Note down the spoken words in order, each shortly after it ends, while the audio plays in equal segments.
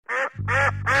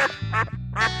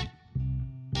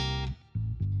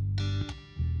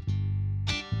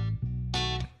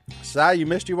Si, you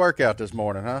missed your workout this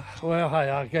morning, huh? Well, hey,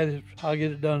 I'll get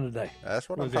it done today. That's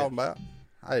what I'm talking about.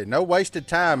 Hey, no wasted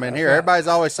time in here. Everybody's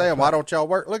always saying, why don't y'all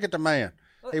work? Look at the man.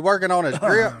 He working on his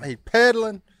grip. He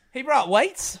pedaling. He brought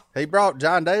weights. He brought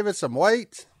John David some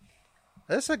weights.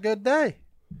 It's a good day.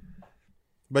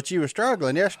 But you were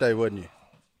struggling yesterday, wasn't you?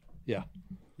 Yeah.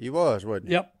 You was, wasn't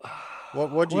you? Yep.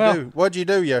 What'd you do? What'd you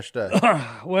do yesterday?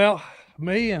 Well,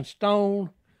 me and Stone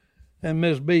and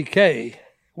Miss BK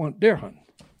went deer hunting.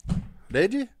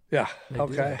 Did you? Yeah.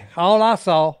 Okay. All I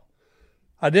saw,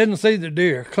 I didn't see the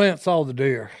deer. Clint saw the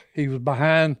deer. He was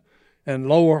behind and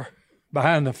lower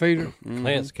behind the feeder.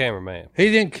 Clint's cameraman. He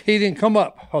didn't come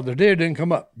up, or the deer didn't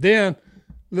come up. Then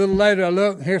a little later I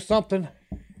look and hear something,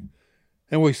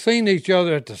 and we seen each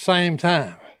other at the same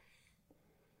time.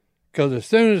 Because as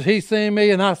soon as he seen me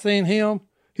and I seen him,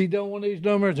 he done one of these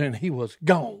numbers and he was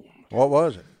gone. What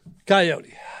was it?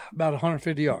 Coyote, about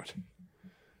 150 yards.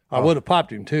 I would have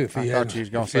popped him too if he I had. thought you was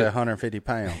going to say 150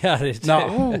 pounds. Yeah, I did too.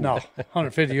 No,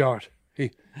 150 yards.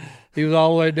 He was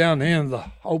all the way down the end of the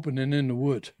opening in the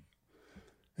woods.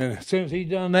 And as soon as he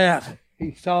done that,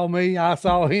 he saw me, I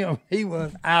saw him. He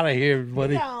was out of here,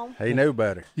 buddy. He knew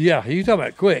better. Yeah, you talking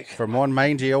about quick. From one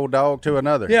mangy old dog to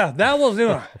another. Yeah, that was in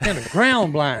a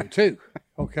ground blind too.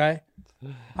 Okay,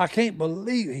 I can't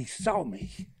believe he saw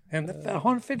me, and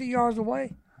 150 yards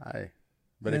away. Hey,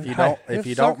 but if Hey, you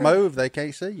this don't sucker- move, they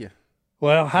can't see you.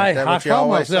 Well, hey, that I what you call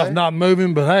always myself say? not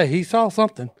moving, but hey, he saw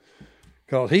something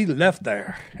because he left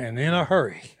there and in a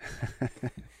hurry.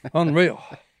 Unreal.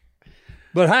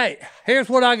 But hey, here's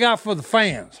what I got for the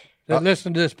fans that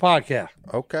listen to this podcast.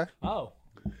 Okay. Oh.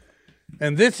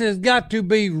 And this has got to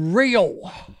be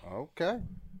real, Okay.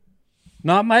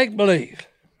 not make believe.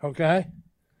 Okay.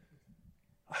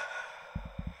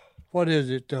 What is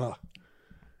it?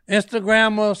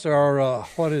 Instagram us or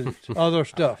what is it? Other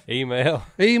stuff. Email.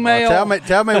 Email.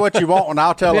 Tell me what you want, and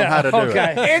I'll tell them how to do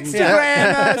okay. it.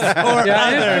 Instagram us or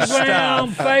other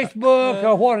Instagram, stuff. Facebook,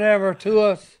 or whatever to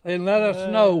us, and let us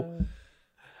know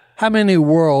how many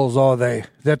worlds are they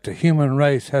that the human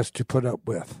race has to put up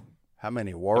with. How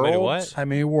many worlds? many what? How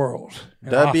many worlds?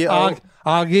 And W-O-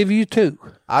 I'll give you two.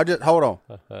 I'll just hold on.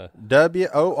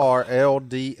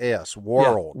 WORLDS.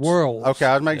 Worlds. Yeah, worlds. Okay,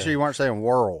 I was making sure you weren't saying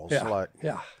worlds. Yeah.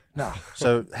 Yeah. No.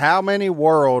 So how many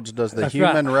worlds does the That's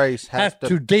human right. race have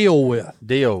to deal with.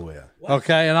 deal with?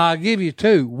 Okay, and I'll give you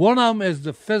two. One of them is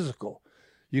the physical.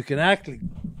 You can actually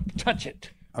touch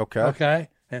it. Okay. Okay,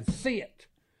 and see it,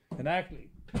 and actually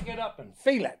pick it up and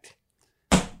feel it.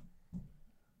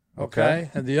 Okay.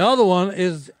 And the other one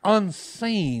is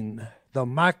unseen, the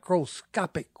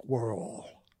microscopic world.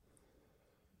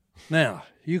 Now,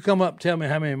 you come up and tell me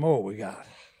how many more we got.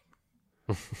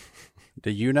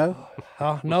 Do you know?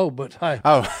 No, but hey,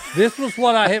 Oh, this was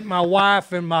what I hit my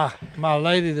wife and my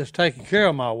lady that's taking care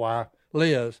of my wife,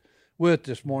 Liz, with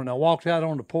this morning. I walked out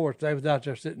on the porch. They was out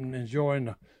there sitting enjoying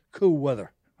the cool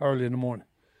weather early in the morning.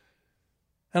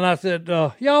 And I said,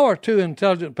 y'all are two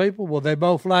intelligent people. Well, they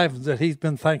both laughed and said, he's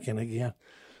been thinking again.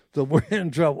 So we're in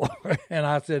trouble. And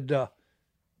I said,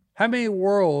 how many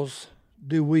worlds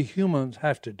do we humans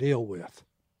have to deal with?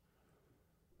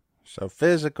 so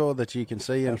physical that you can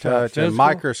see and That's right, touch, and physical,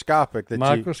 microscopic that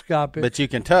Microscopic. you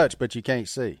can touch, but you can't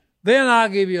see. Then I'll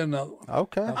give you another one.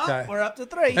 Okay. Okay. We're up to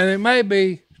 3. And it may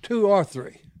be 2 or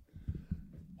 3.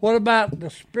 What about the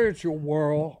spiritual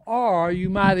world, or you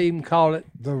might even call it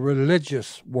the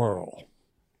religious world?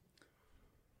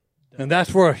 And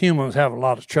that's where humans have a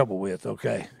lot of trouble with,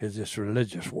 okay, is this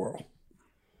religious world.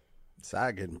 Si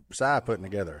putting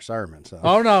together a sermon. So.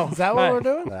 Oh, no. Is that what we're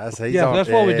doing? That's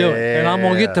what we're doing. And I'm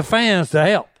going to get the fans to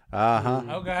help. Uh-huh.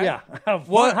 Okay. Yeah.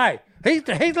 What? Hey,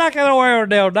 he's like an old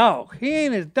Airedale dog. He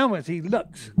ain't as dumb as he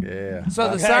looks. Yeah. So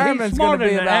the Okay, sermon's he's going smarter to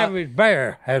be than an about. average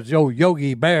bear, as old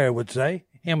Yogi Bear would say,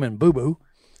 him and Boo Boo.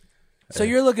 So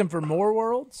you're looking for more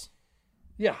worlds?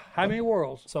 Yeah, how many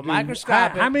worlds? So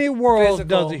microscopic, How many worlds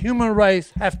physical, does the human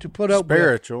race have to put up with?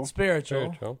 Spiritual.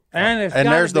 spiritual. And it's And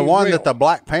gotta there's the be one real. that the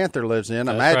Black Panther lives in,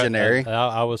 That's imaginary. right.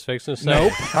 I was fixing to say.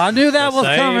 Nope. I knew that The was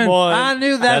same coming. one I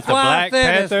knew that's that the why I Black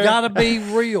said Panther- it's got to be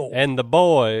real. And the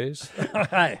boys,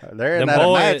 Hey, They're in them that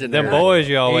boys, imaginary. them boys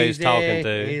you're always easy, talking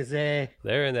to. Easy.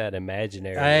 They're in that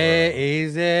imaginary world. Hey,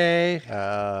 easy.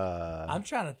 I'm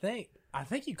trying to think. I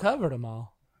think you covered them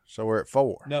all. So we're at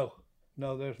 4.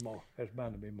 No, there's more. There's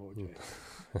bound to be more, Jay.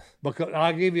 Because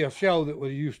I'll give you a show that we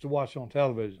used to watch on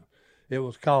television. It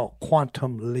was called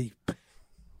Quantum Leap.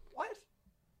 What?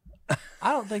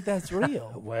 I don't think that's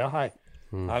real. Well, hey,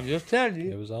 I'm just telling It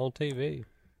you. was on TV.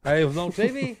 Hey, it was on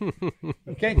TV.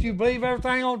 Can't you believe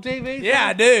everything on TV? Yeah,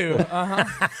 I do.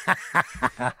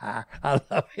 I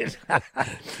love it.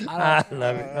 I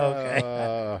love it.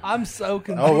 Okay. I'm so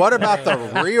confused. Oh, what about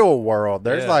the real world?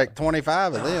 There's like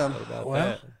 25 of them.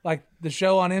 Well, Like the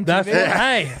show on MTV? that's it.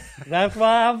 Hey, that's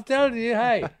why I'm telling you.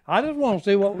 Hey, I just want to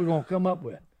see what we're gonna come up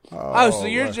with. Oh, so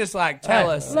you're just like, tell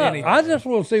Hey, us look, anything. I just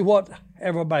want to see what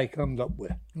everybody comes up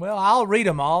with. Well, I'll read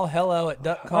them all.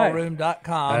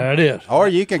 hello@duckcallroom.com. There it is. Or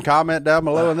you can comment down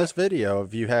below in this video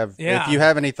if you have Yeah. if you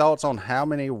have any thoughts on how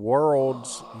many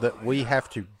worlds that we have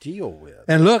to deal with.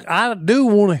 And look, I do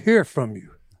want to hear from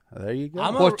you. There you go.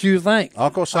 I'm a- What you think?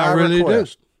 Uncle Si I really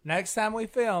request. Next time we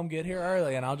film, get here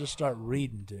early, and I'll just start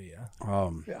reading to you.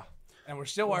 Yeah. And we're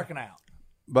still working out.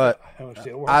 But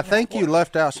I I think you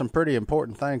left out some pretty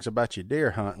important things about your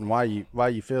deer hunting. Why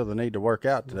you feel the need to work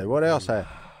out today? What else happened?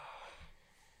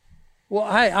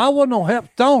 Well, hey, I wasn't on help.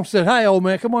 Stone said, "Hey, old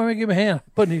man, come on here, give me a hand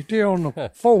putting these deer on the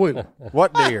 4-wheeler."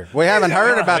 What deer? We haven't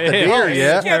heard about the deer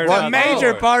yet. Skip What- the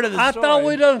major part of the I story. thought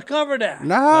we done covered that.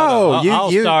 No,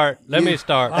 I'll you start. Let me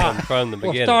start from the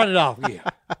We'll beginning. start it off. Yeah.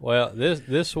 Well,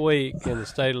 this week in the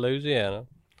state of Louisiana,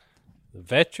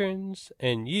 veterans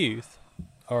and youth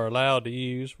are allowed to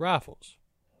use rifles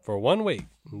for 1 week.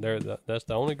 That's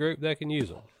the only group that can use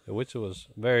them, which was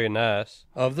very nice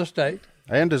Of the state.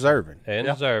 and deserving. and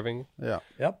deserving. Yeah.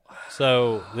 Yep.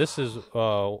 So this is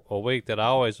a week that I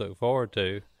always look forward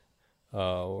to,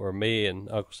 where me and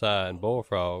Uncle Si and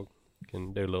Bullfrog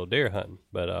can do a little deer hunting.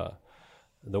 But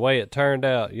the way it turned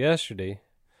out yesterday,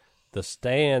 the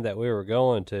stand that we were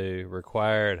going to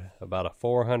required about a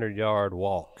 400-yard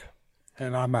walk.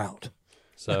 And I'm out.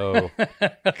 So,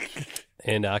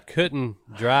 and I couldn't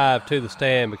drive to the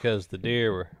stand because the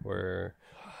deer were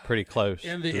pretty close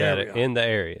In the to that- area. in the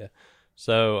area.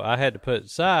 So I had to put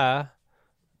Si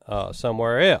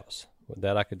somewhere else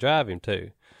that I could drive him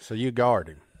to. So you guard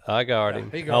him. I guard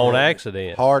him he on guarded him.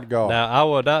 accident. Hard guard. Now I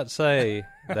will not say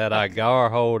that I gar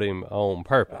hold him on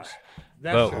purpose,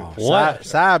 That's but true. what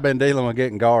Si been dealing with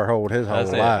getting gar hold his whole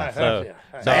that's it. life. So,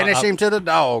 Banish him to the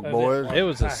dog, boys. it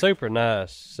was a super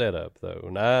nice setup though.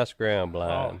 Nice ground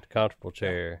blind, comfortable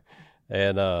chair,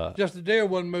 and Just the deer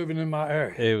wasn't moving in my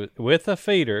area. it was with a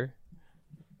feeder.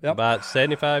 Yep. About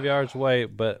 75 yards away,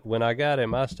 but when I got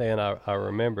in my stand, I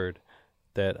remembered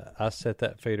that I set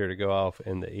that feeder to go off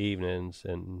in the evenings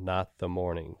and not the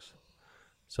mornings.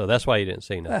 So that's why you didn't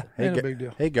see nothing. Ain't a big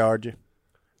deal. He guard you.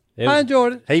 It I was,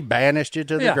 enjoyed it. He banished you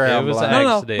to the Yeah. ground It was blind.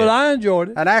 No, accident. but I enjoyed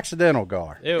it. An accidental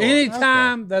guard. it was.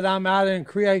 Anytime that I'm out in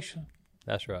creation,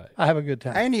 That's right. I have a good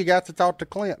time. And you got to talk to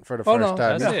Clint for the Oh, first no,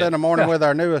 time. that's You it. spent the morning Yeah. with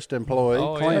our newest employee,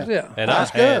 Oh, Clint. That's it. And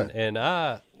That's I good. and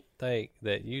I think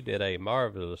that you did a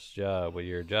marvelous job with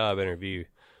your job interview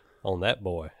on that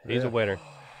boy. He's a winner.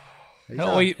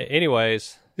 Hell, we-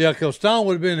 Anyways, Yeah, because Stone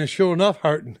would have been sure enough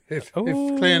hurting if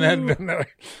Clint hadn't been there.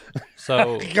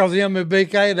 so Because him and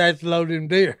BK, they had to load him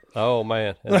deer. oh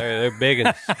man, and they're big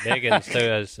uns too,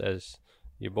 as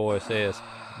your boy says.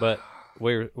 But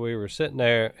we were sitting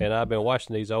there, and I've been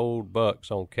watching these old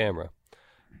bucks on camera,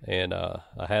 and I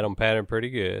had them patterned pretty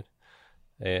good,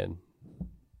 and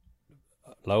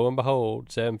lo and behold,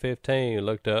 7:15,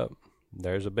 looked up,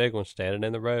 there's a big one standing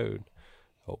in the road.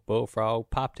 Old Bullfrog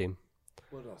popped him.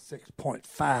 With a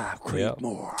 6.5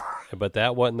 Creedmoor. But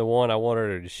that wasn't the one I wanted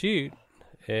her to shoot.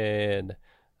 And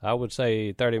I would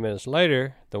say 30 minutes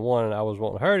later, the one I was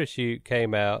wanting her to shoot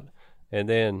came out, and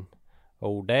then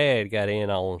old Dad got in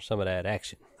on some of that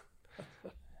action.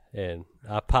 And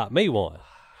I popped me one.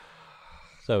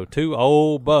 So 2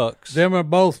 old bucks, Them are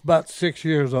both about 6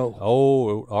 years old.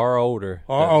 old or older.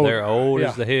 Or They're older. old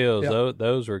as the hills. Yeah.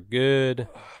 Those were good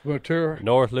Mature.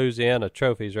 North Louisiana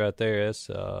trophies right there. It's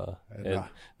and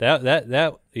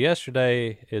that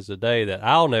yesterday is a day that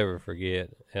I'll never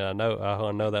forget, and I know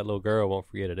that little girl won't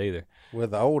forget it either.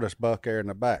 With the oldest buck there in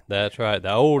the back. That's right,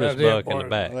 the oldest That's it, buck in the boy.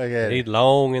 back. Look at He's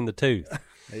long in the tooth.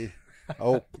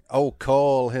 Old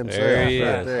Cole himself There he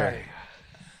right is. there.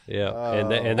 Yeah,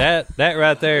 and that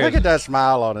right there, Look at that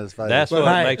smile on his face. that's But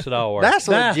what hey, makes it all work. That's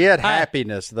That- legit hey.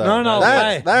 happiness, though. No, no,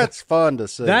 that's, hey. that's fun to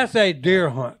see. That's a deer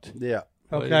hunt. yeah.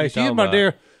 What are Okay, you she's talking my about?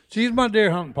 deer. She's my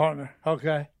deer hunting partner.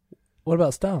 Okay. What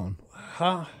about Stone?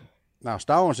 Huh? Now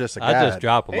Stone's just a guy. I just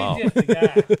drop them off. He's just the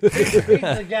guy.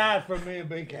 He's the guy for me and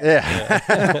BK. Yeah.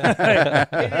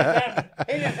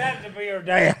 He just had to be her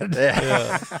dad.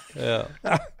 Yeah.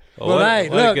 But hey,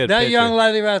 what a look, good that picture. young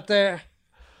lady right there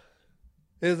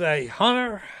is a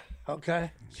hunter.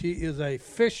 Okay. She is a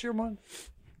fisherman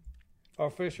or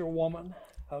fisherwoman.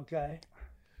 Okay.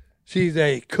 She's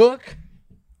a cook.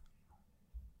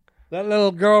 That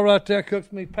little girl right there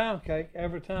cooks me pound cake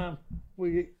every time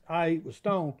I eat with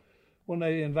Stone. when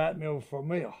they invite me over for a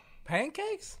meal.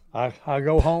 Pancakes? I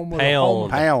go home with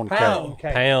Pound. a Pound cake. pound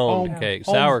cake. Pound cake,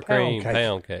 home sour pound cream, cake.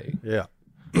 pound cake. Yeah.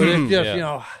 But it's just,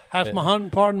 Yeah. that's my hunting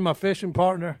partner, my fishing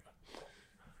partner.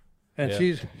 And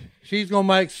Yeah. she's going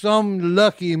to make some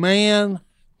lucky man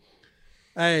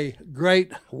a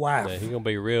great wife. Yeah, he's gonna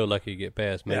be real lucky to get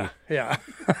past me. Yeah.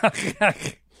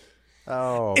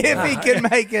 Oh, If he can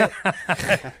make it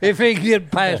If he can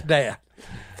get past that.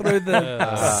 through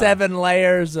the 7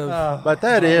 layers of. but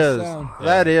that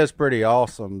is pretty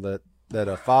awesome that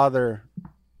a father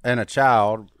and a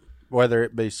child, whether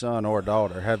it be son or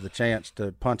daughter, have the chance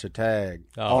to punch a tag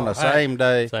on the same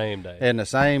day, Same day. in the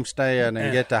same stand,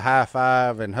 and get to high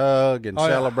five and hug and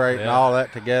celebrate and all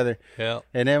that together. Yeah.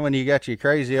 And then when you got your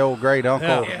crazy old great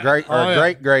uncle, Yeah.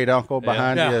 great uncle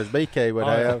behind you, Yeah. as BK would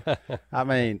have. I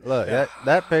mean, look,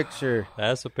 that picture,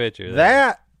 That's a picture.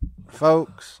 that,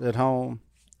 folks at home,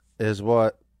 is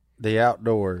what the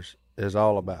outdoors is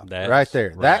all about. That's Right there.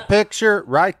 right. That picture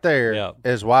right there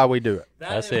is Yep. why we do it.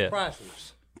 That's is it.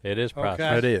 priceless. It is priceless.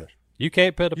 Okay. It is. You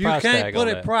can't put a You price can't tag put on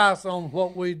a that. price on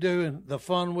what we do and the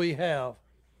fun we have.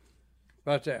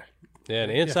 Right there. Yeah,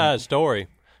 the inside story.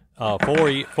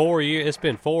 4 years. It's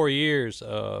been 4 years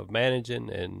of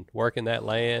managing and working that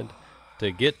land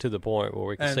to get to the point where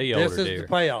we can And see this older is deer. the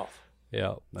payoff.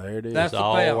 Yeah. There it is. That's It's the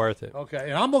all payoff. worth it. Okay,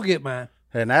 and I'm going to get mine.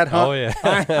 and that hunt, Oh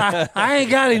yeah. I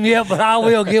ain't got him yet, but I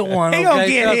will get one. He gonna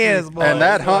okay? get Trust me. his, boy. and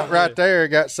that hunt right there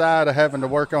got side of having to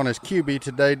work on his QB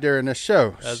today during this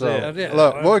show. So it. That's it.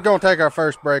 look, we're going to take our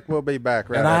first break. We'll be back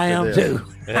right And I after am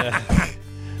this. too.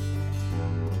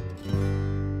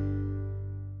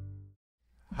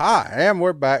 Hi, and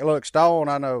we're back. Look, Stone,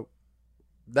 I know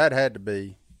that had to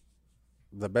be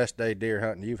the best day deer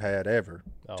hunting you've had ever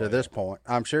to this point.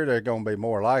 I'm sure there's going to be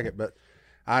more like it, but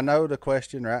I know the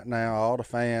question right now, all the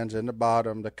fans in the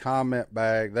bottom, the comment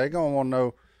bag, they're going to want to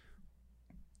know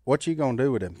what you going to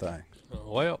do with them things.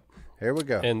 Well, Here we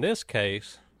go. in this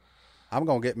case, I'm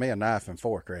going to get me a knife and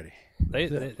fork ready.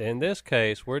 in this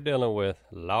case, we're dealing with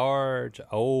large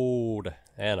old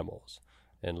animals.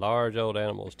 And large old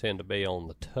animals tend to be on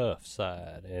the tough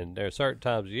side. And there are certain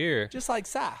times of year Just like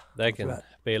Si. they can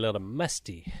be a little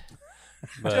musty.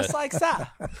 But Just like Si.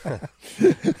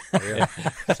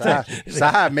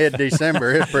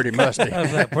 Mid-December is pretty musty.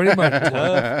 That's that, pretty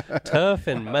much. tough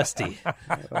and musty.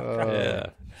 Yeah.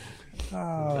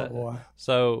 Oh, boy.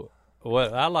 So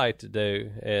what I like to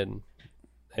do, and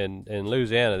in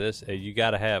Louisiana, this you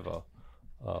got to have a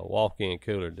walk-in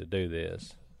cooler to do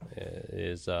this.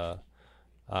 Is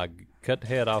I cut the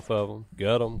head off of them,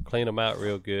 gut them, clean them out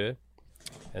real good,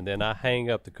 and then I hang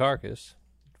up the carcass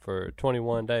for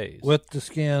 21 days With the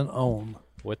skin on.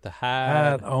 with the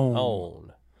hide Hide on.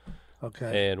 on.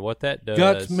 Okay. And what that does,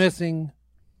 Guts missing,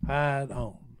 hide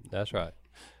on. that's right.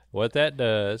 What that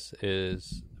does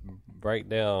is break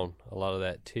down a lot of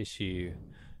that tissue,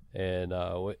 and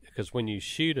because when you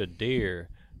shoot a deer,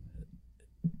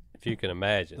 if you can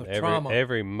imagine, The trauma.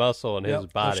 every muscle in his Yep, the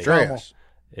body Stress.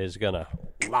 is gonna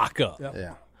lock up. Yep.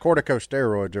 Yeah.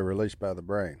 Corticosteroids are released by the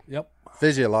brain. Yep.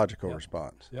 Physiological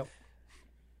response. Yep.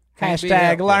 Can't be Hashtag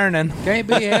helped. learning. Can't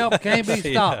be helped. Can't be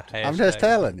stopped. Yeah, I'm just hashtag.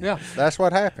 telling you. Yeah. That's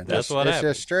what happens. That's what it's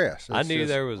happens. just stress. I It's knew just-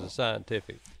 there was a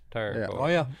scientific term Yeah. for it. Oh,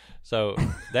 yeah. So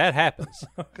that happens.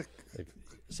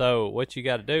 So what you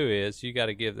got to do is you got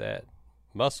to give that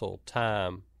muscle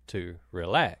time to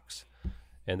relax,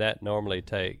 and that normally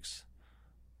takes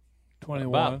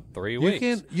 21. about 3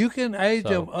 weeks. You can age So-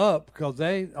 them up because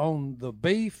they on the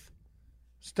beef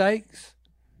steaks,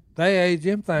 they age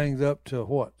them things up to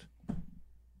what?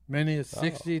 Many as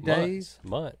 60 days.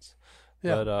 Months.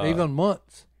 Yeah, But, even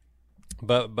months.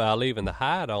 But by leaving the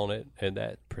hide on it, and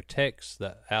that protects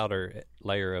the outer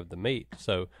layer of the meat.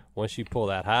 So once you pull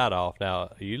that hide off,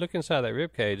 now you look inside that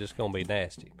rib cage, it's going to be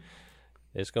nasty.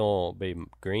 It's going to be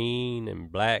green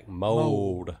and black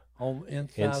mold On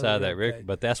inside that rib. cage.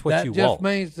 But that's what that you just want.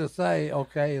 means to say,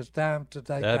 okay, it's time to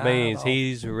take. That the means hide off.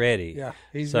 he's ready. Yeah,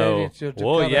 he's so ready to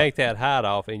we'll cut yank that hide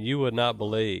off, and you would not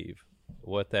believe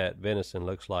what that venison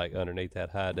looks like underneath that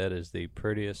hide. That is the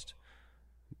prettiest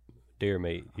deer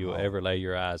meat you will ever lay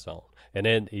your eyes on. And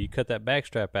then you cut that back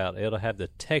strap out, it'll have the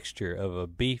texture of a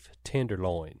beef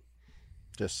tenderloin.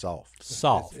 just soft.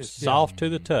 Soft. It's- soft to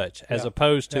the touch, as Yeah.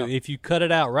 opposed to Yeah. if you cut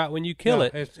it out right when you kill Yeah,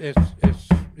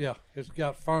 it. it's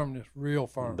got firmness, real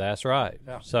firm. That's right.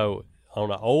 Yeah. So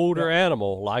on an older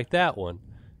animal like that one,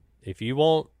 if you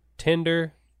want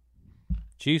tender,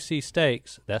 juicy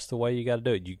steaks, that's the way you got to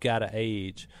do it. You got to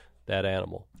age that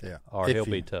animal, Yeah. or If he'll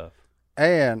you- be tough.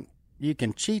 And you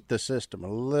can cheat the system a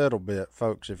little bit,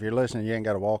 folks. If you're listening, you ain't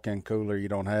got a walk-in cooler, you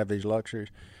don't have these luxuries.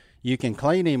 You can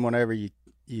clean him whenever you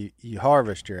you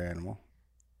harvest your animal,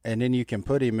 and then you can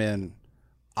put him in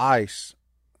ice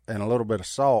and a little bit of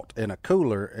salt in a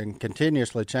cooler and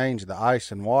continuously change the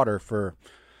ice and water for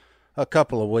a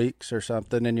couple of weeks or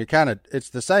something, and it's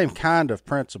the same kind of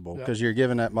principle because you're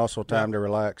giving that muscle time to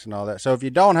relax and all that. So if you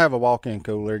don't have a walk-in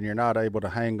cooler and you're not able to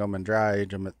hang them and dry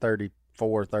age them at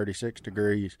 34, 36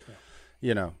 degrees,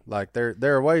 you know, like there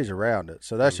are ways around it.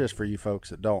 So that's just for you folks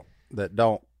that don't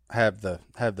have the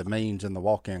means in the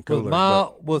walk-in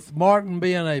cooler. With Martin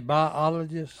being a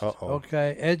biologist,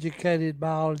 okay, educated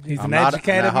biologist. He's an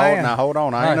educated man. Now hold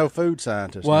on, I ain't no food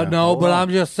scientist. Well, now. but I'm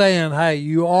just saying, hey,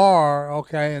 you are,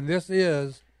 okay, and this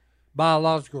is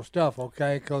biological stuff,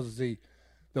 okay, because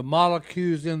the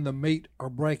molecules in the meat are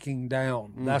breaking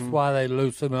down. That's why they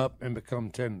loosen up and become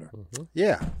tender.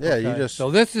 Yeah, Okay? you just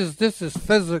so this is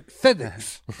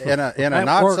physics. in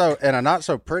a not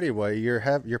so pretty way.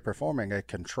 You're performing a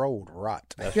controlled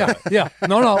rot. Yeah.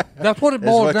 No, that's what it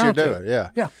boils what down you're to. doing.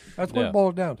 Yeah, that's what it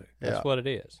boils down to. That's what it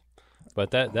is.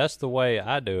 But that's the way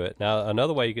I do it. Now,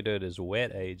 another way you could do it is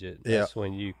wet age it. That's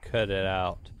when you cut it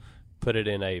out, put it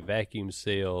in a vacuum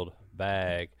sealed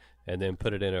bag, and then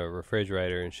put it in a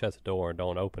refrigerator and shut the door and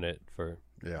don't open it for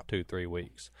 2-3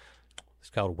 weeks.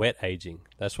 It's called wet aging.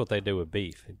 That's what they do with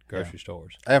beef at grocery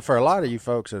stores. And for a lot of you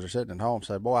folks that are sitting at home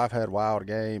say, boy, I've had wild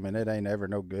game and it ain't ever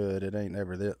no good. It ain't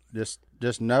ever this.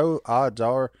 Just know odds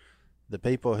are the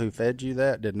people who fed you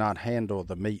that did not handle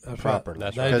the meat properly.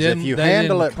 That's right. Because if you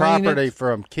handle it properly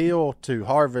from kill to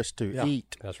harvest to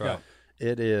eat, that's right.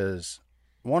 It is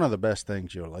one of the best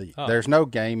things you'll eat. Oh. There's no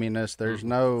gaminess. There's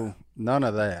none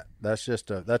of that.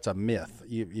 That's a myth.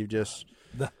 You just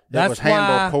it was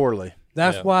handled poorly.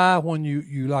 That's why when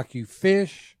you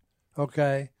fish,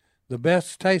 okay, the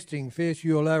best tasting fish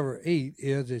you'll ever eat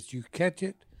is you catch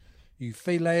it, you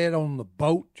fillet it on the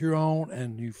boat you're on,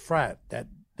 and you fry it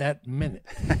that minute.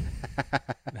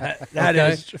 That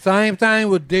is same thing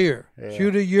with deer.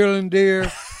 Shoot a yearling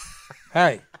deer.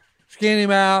 Hey. Skin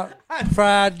him out,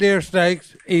 fried deer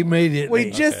steaks immediately. We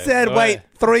just said wait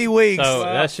 3 weeks. So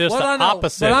that's just the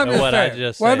opposite of what I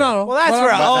just said. Well, that's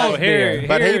for all deer.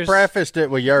 But he prefaced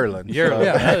it with yearling.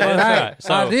 That's right.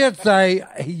 So, I did say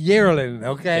yearling,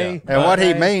 okay? And what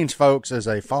he means, folks, is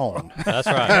a fawn. That's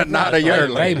right. Not a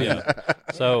yearling. Yeah.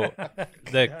 So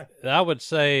I would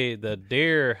say the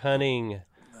deer hunting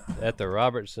at the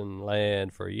Robertson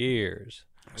land for years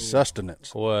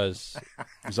Sustenance was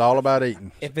it's all about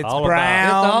eating. If it's all brown,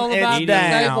 It's all about it's the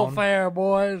table down. fare,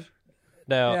 boys.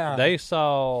 now they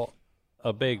saw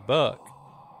a big buck,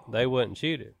 they wouldn't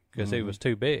shoot it because he was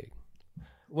too big.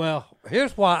 Well,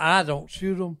 here's why I don't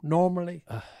shoot them normally.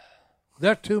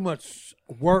 They're too much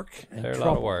work and They're a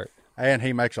trouble. lot of work. And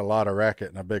he makes a lot of racket,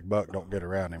 and a big buck don't get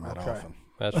around him that often.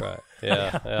 That's right.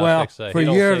 Yeah. Well, for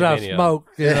years I've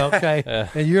smoked, okay,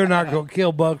 and you're not going to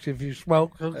kill bucks if you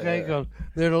smoke, okay, because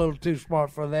they're a little too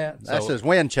smart for that. That's his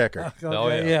wind checker. Okay, Oh,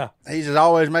 yeah. He's just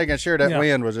always making sure that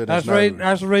wind was in his nose.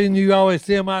 That's the reason you always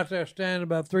see them out there standing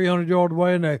about 300 yards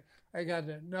away, and they got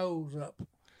their nose up.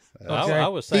 Okay? I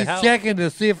would say he's checking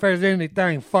to see if there's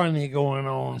anything funny going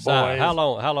on, boys. how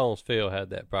long's Phil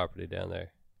had that property down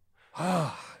there?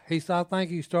 I think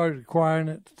he started acquiring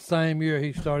it the same year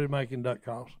he started making duck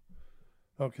calls.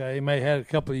 Okay, he may have had a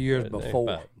couple of years before.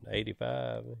 About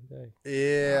 85.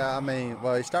 Yeah, I mean,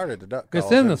 well, he started the duck calls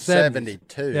It's in the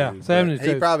 72. Yeah,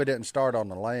 72. He probably didn't start on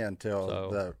the land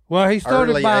till Well, he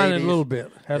started early buying it 80s. a little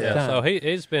bit at the time. So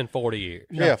it's been 40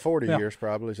 years. 40 years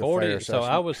probably is a 40. fair So I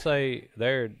assessment. would say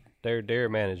their deer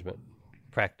management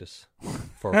practice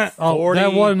for 40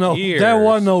 years. There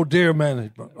was no deer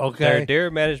management, okay? Their deer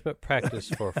management practice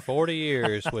for 40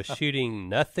 years was shooting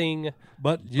nothing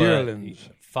but yearlings.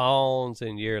 Fawns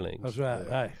and yearlings. That's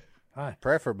right. Hey.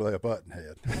 Preferably a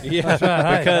buttonhead. Yeah, That's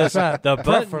right. because That's right. the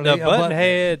Preferably a button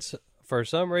heads, for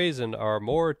some reason, are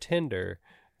more tender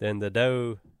than the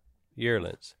doe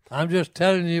yearlings. I'm just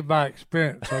telling you by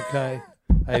experience, okay?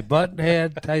 A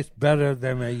buttonhead tastes better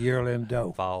than a yearling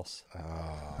doe. False.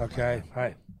 Okay,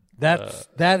 hey. That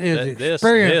is This,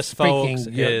 experience folks,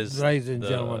 speaking, is ladies and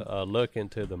gentlemen. a look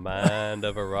into the mind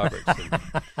of a Robertson.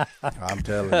 I'm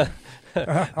telling you.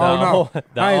 No! The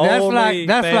Hey, only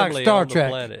that's like family Star on the Trek.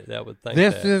 planet that would think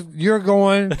This that. is you're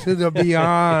going to the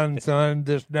beyond, son.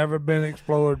 That's never been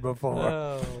explored before.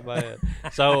 Oh man!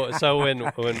 So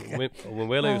when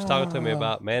Willie was talking to me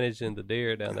about managing the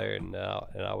deer down there, and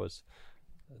I was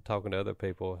talking to other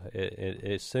people,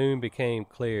 it soon became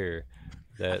clear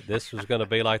that this was going to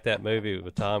be like that movie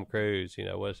with Tom Cruise. You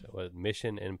know, was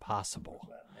Mission Impossible.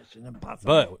 Mission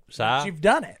Impossible. But Si, You've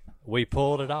done it. we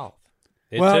pulled it off.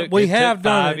 We have took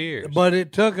done 5 it, years. but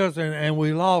it took us, and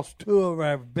we lost 2 of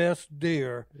our best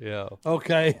deer. Yeah.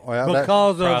 Okay, Well,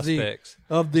 because Prospects.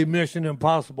 of the Mission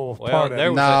Impossible Well, part of there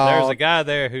it. was No. there's a guy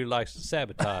there who likes to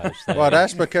sabotage things. Well,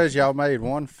 that's because y'all made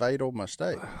one fatal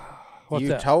mistake. What's you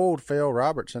that? told Phil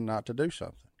Robertson not to do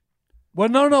something. Well,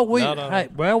 no. No. Hey,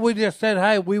 we just said,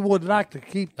 hey, we would like to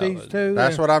keep these 2.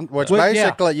 That's what I'm. Which Well, yeah.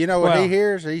 basically, you know what Well, he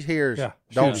hears? He hears, yeah,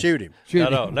 don't shoot him. shoot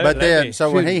No, him. no, But then, me-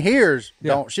 so when shoot he him. hears,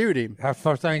 Yeah. don't shoot him. Our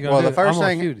first thing. Well, the first I'm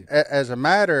thing, gonna shoot him. as a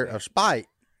matter of spite,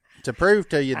 to prove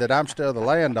to you that I'm still the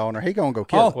landowner, he gonna go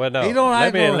kill him. Well, no. he don't Let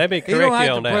have me- to, let me he don't correct have you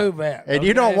to on that. prove that. And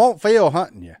you don't want Phil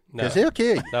hunting you because No. he'll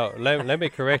kill you. No, let me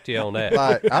correct you on that.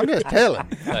 Like, I'm just telling.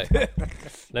 Hey,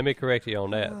 let me correct you on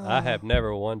that. I have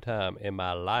never one time in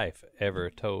my life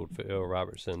ever told Phil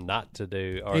Robertson not to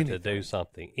do or to do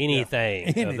something,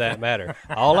 anything of that matter.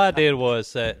 All I did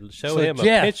was show him a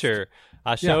Suggest. picture.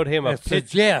 I showed him a picture.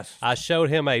 Suggest. I showed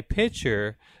him a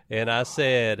picture, and I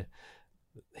said,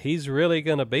 "He's really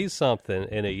going to be something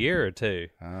in a year or 2."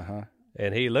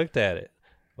 And he looked at it.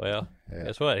 Well,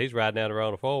 guess what? He's riding down the road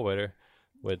on a 4-wheeler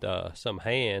with some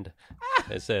hand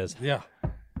that says, Yeah.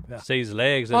 sees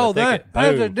legs in Oh, the thicket.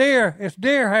 there's a Boom. deer. It's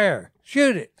deer hair.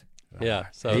 Shoot it. Yeah,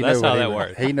 so He that's knew how what that he was-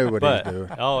 worked. he knew what he was doing.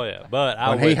 Oh yeah, but I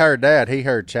When would, he heard that, he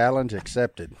heard challenge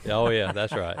accepted. Oh yeah,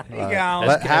 that's right. gone.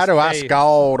 But how do I hey,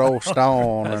 scald old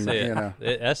Stone? That's And it. you know.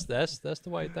 That's the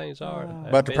way things are.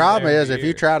 I've But the been problem there is, for if you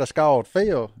years. try to scald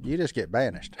Phil, you just get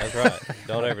banished. That's right.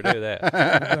 Don't ever do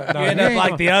that. You end up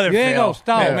like the other You ain't Phil. gonna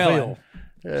stall Phil Millen. Phil.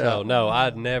 So no,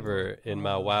 I'd never in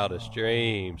my wildest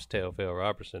dreams tell Phil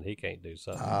Robertson he can't do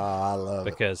something Oh, I love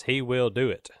it. because he will do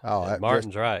it. Oh, And that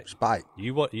Martin's just right. Spite.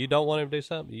 You don't want him to do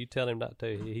something, you tell him not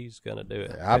to. He's gonna do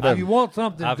it. I've If you been, want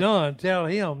something I've- done, tell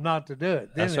him not to do it.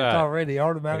 Then That's it's right. already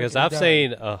automatically Because I've done.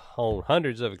 seen on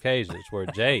hundreds of occasions where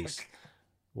Jace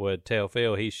would tell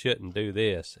Phil he shouldn't do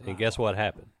this, and guess what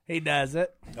happened? He does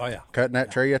it. Oh yeah. cutting that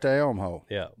tree at the elm hole.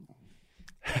 Yeah.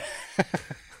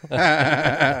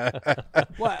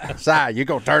 What? Si, you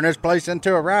gonna turn this place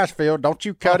into a rice field? Don't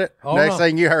you cut it? oh, Next no.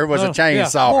 thing you heard was a Yeah.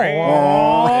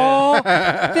 chainsaw. Oh,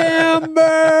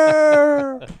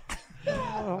 timber.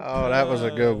 Oh, that was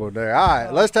a good one there. All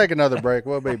right, let's take another break.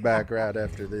 We'll be back right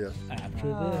after this. After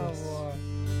this.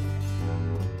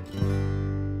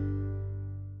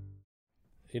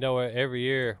 You know, every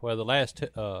year, well, the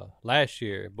last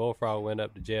year, Bullfrog went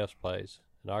up to Jeff's place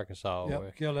in Arkansas. where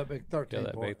Yep, kill that big 13 Kill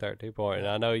that point. big 13 point. And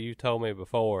I know you told me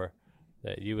before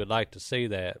that you would like to see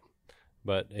that,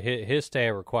 but his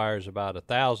stand requires about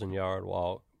 1,000-yard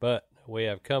walk. But we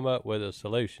have come up with a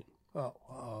solution.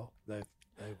 Oh, they've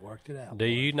worked it out. Do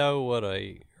you know what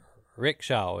a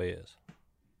rickshaw is?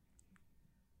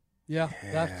 Yeah,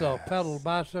 that's a pedal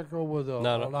bicycle with a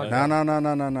No, no, like No, a- no, no,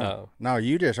 no, no, no. No. No,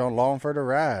 you just on long for the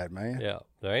ride, man. Yeah,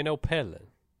 there ain't no pedaling.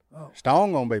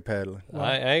 Stone gonna be pedaling.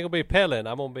 I ain't gonna be pedaling.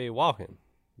 I'm gonna be walking,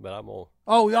 but I'm gonna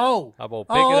Oh,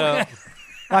 pick it up.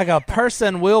 Like a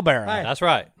person wheelbarrow. Hey. That's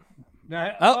right.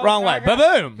 Now, Oh, wrong way.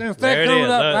 Ba-boom. Since There they're it coming is.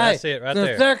 up, Look, hey, that's it right since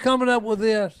there. they're coming up with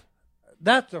this,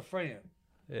 that's a friend.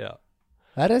 Yeah.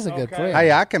 That is a good Okay. friend. Hey,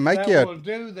 I can make That you. will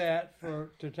do that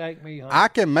to take me home. I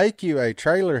can make you a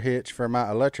trailer hitch for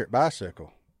my electric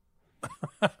bicycle,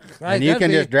 Hey, and you that'd can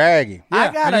be- just drag him. Yeah, I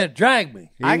gotta- and then drag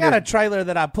me. I You got a just- trailer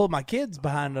that I pulled my kids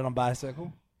behind on a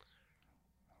bicycle.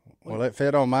 Will it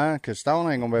fit on mine? Because Stone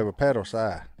ain't gonna be able to pedal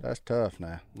side. That's tough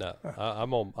now. No, I'm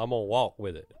gonna walk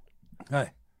with it. Hey,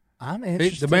 I'm he,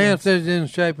 interested. the man says he's in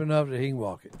shape enough that he can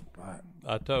walk it. All right.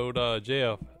 I told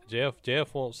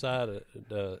Jeff wants side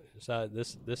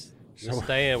this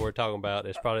stand we're talking about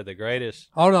is probably the greatest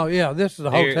Oh no, yeah, this is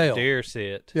a hotel. deer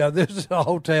sit Yeah, this is a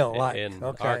hotel. Like in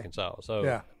okay. Arkansas. So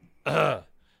Yeah.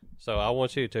 so I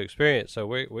want you to experience. So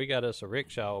we got us a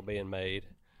rickshaw being made.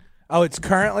 Oh, it's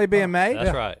currently being made?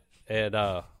 That's right. And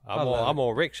I'm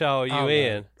gonna rickshaw you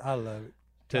in I love it.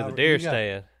 to the deer You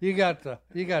got- stand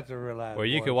You got to realize where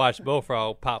you boy. can watch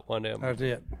Bullfrog pop one of them That's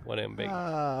it. big.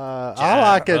 All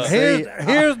I could see.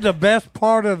 Here's the best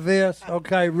part of this.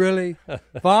 Okay, really,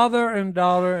 father and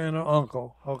daughter and an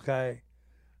uncle. Okay,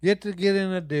 get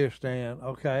in a deer stand.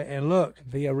 Okay, and look,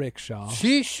 Via rickshaw.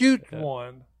 she shoots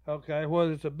one. Okay,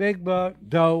 whether it's a big buck,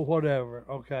 doe, whatever.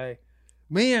 Okay,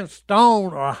 me and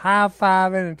Stone are high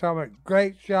fiving and talking about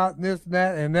great shot and this and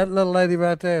that. And that little lady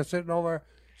right there is sitting over there.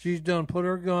 She's done put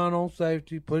her gun on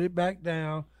safety, put it back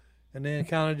down, and then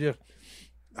kind of just,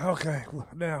 okay,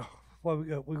 now what we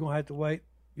got? We're gonna have to wait.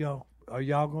 You know, are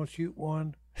y'all gonna shoot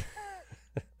one?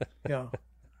 You know,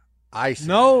 Icy.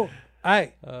 no,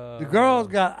 Hey, the girl's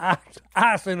got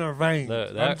ice in her veins.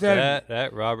 I'm telling you.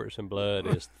 That Robertson blood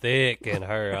is thick in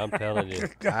her. I'm telling you.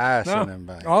 Ice in them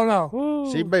veins. Oh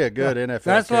no, She'd be a good NFL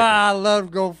that's kicker. why I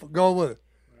love to go with her.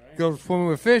 Because when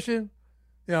we're fishing,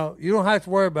 you know, you don't have to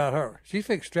worry about her. She's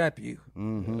fixing to strap you.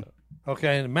 Mm-hmm.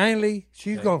 Okay, and mainly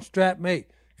she's gonna strap me.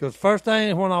 Because first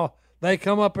thing when they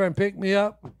come up there and pick me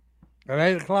up at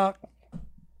 8 o'clock,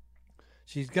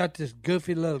 she's got this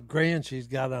goofy little grin she's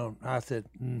got on. I said,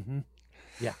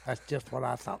 yeah, that's just what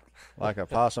I thought. Like a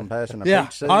possum passing a Yeah.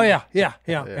 peach seed. Oh yeah.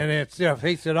 And it's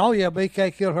he said, oh yeah,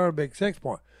 BK killed her a big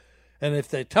 6-point. And if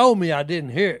they told me I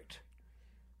didn't hear it,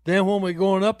 then when we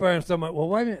going up there and somebody, well,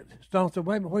 wait a minute, Stone said,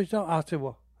 wait a minute, what are you talking? I said,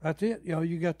 well, that's it. You know,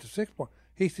 you got the 6-point.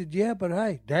 He said, yeah, but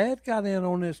hey, Dad got in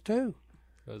on this too.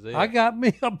 I got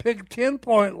me a big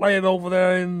 10-point laying over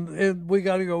there, and we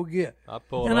got to go get. I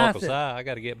pulled And Uncle I said- Si. I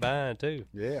got to get behind too.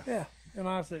 Yeah. Yeah. And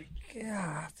I said,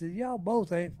 y'all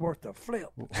both ain't worth a flip.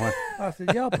 I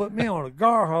said, y'all put me on a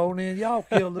gar hole, and then y'all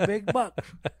killed the big bucks.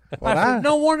 Well, I said,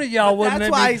 no wonder y'all wouldn't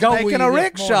That's let why me he's go with making you a this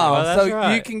rickshaw Well, that's so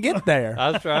right. you can get there.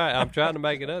 That's right. I'm trying to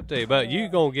make it up to you, but you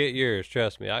gonna get yours.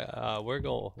 Trust me. We're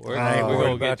gonna I ain't worried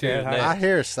gonna about get yours that. next. I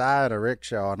hear side of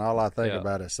rickshaw, and all I think Yeah.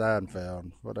 about is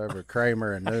Seinfeld. Whatever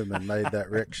Kramer and Newman made that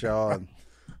rickshaw, and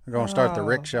we're going to start the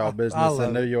rickshaw business love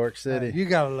in New it. York City. You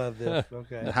got to love this.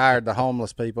 Okay. Hired the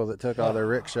homeless people that took all their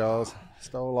rickshaws,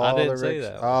 stole all didn't their see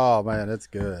rickshaws. that. Oh man, it's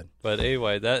good. But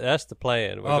anyway, that's the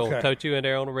plan. We're Okay. gonna tote you in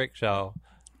there on a rickshaw,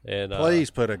 and Please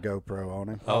put a GoPro on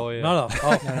him. Oh yeah. No.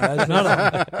 Oh,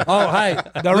 no. Oh, hey.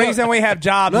 The reason we have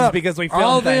jobs is Look, because we film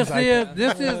all things this like is, that.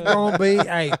 this is going to be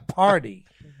a party.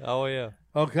 Oh yeah.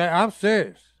 Okay, I'm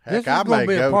serious. This Heck, is I going may to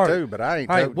be a go party. too, but I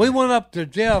ain't. Hey, toting we him. went up to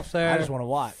Jeff's there I just want to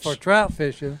watch. for trout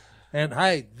fishing, and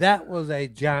hey, that was a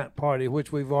giant party,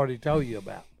 which we've already told you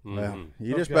about. Well,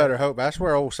 you just Okay. better hope. That's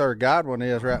where old Sir Godwin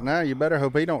is right now. You better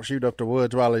hope he don't shoot up the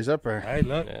woods while he's up there. Hey,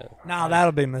 look. Yeah. No,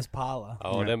 that'll be Miss Paula.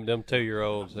 Oh, them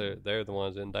 2-year-olds, they're the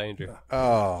ones in danger.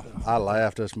 Oh, I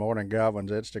laughed this morning.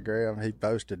 Godwin's Instagram. He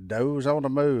posted "Doze on the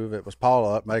move." It was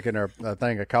Paula up making her a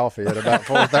thing of coffee at about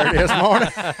 4:30 this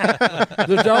morning.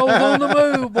 The doe's on the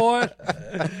move, boy.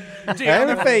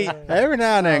 Every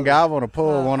now and then, Godwin will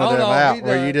pull one of hold them on, out he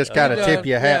where does. you just He kind of does, tip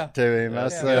your hat yeah. to him.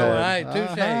 That's Hey,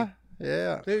 touche.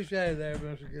 yeah. Touche there,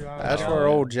 Mr. Godwin. That's where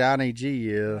old Johnny G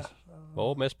is.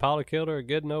 Well, Miss Paula killed her a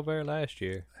good one over there last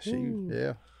year.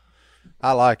 Yeah.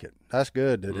 I like it. That's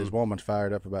good that his woman's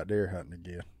fired up about deer hunting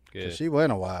again. 'Cause Good. she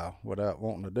went a while without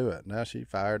wanting to do it. Now she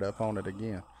fired up on it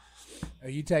again. Are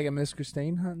you taking Miss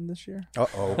Christine hunting this year?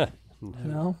 Uh-oh.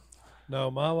 No. No,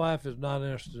 my wife is not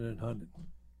interested in hunting.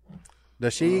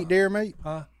 Does she eat deer meat?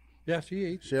 Yeah, she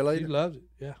eats. She'll eat She it? loves it.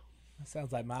 Yeah. That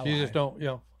sounds like my She wife. just don't, you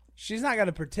know. She's not going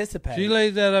to participate. She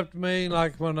leaves that up to me,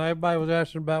 like when everybody was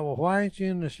asking about, well, why ain't you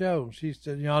in the show? And she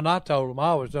said, you know, and I told them, I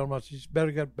always told them, she's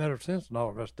better got better sense than all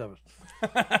the rest of us.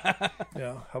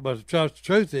 Yeah, but the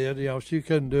truth is, you know, she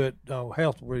couldn't do it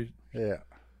health reasons. Yeah.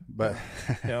 But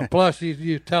You know, plus,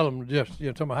 you tell them just, you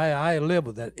know, tell me, hey, I live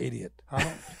with that idiot.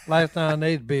 Last time I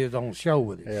need to be is on the show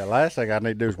with him. yeah, last thing I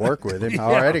need to do is work with him. I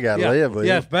already got to live with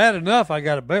Yeah, him. it's bad enough. I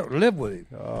got to live with him.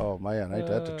 Oh man, ain't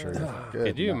that the truth? Good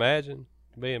Could you night. imagine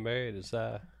being married to Si?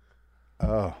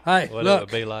 Oh, Hey, What it look,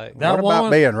 would be like? that What about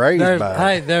woman, being raised there's, by her?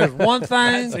 Hey, there's one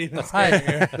thing. even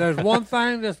Hey, there's one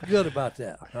thing that's good about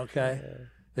that. Okay,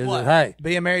 is What? that hey,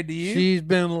 Being married to you? she's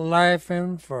been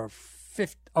laughing for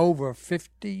over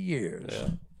 50 years.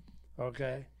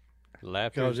 Okay,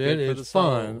 Laughter because is good it for the is soul.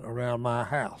 fun around my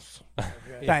house.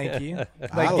 Thank you. They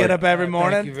I get like- up every Thank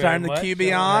morning, you very turn the much.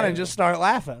 QB on, and just start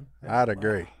laughing. I'd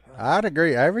agree.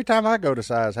 Every time I go to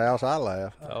Si's house, I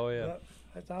laugh. Oh yeah.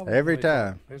 It's always Every gonna be fun.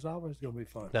 time. It's always going to be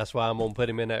fun. That's why I'm gonna put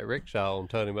him in that rickshaw and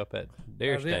tote him up at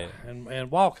deer That's it. stand.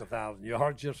 And walk 1,000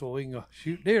 yards just so we can go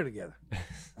shoot deer together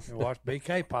and watch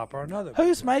BK pop or another.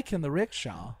 Who's making the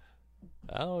rickshaw?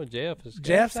 Oh, Jeff is.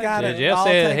 Jeff's got Yeah, it. Jeff all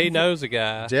said taken he care- knows a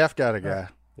guy. Jeff got a guy.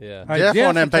 Yeah, Hey, Jeff Jeff one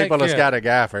of them will take people that's care got of a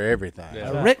guy for everything. Yeah.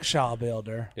 A rickshaw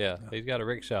builder. yeah, he's got a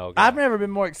rickshaw. Guy. I've never been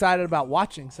more excited about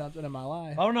watching something in my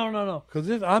life. Oh no!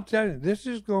 Because I'm telling you, this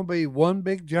is going to be one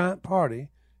big giant party,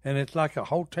 and it's like a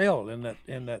hotel in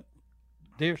that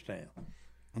deer stand.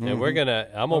 And we're gonna.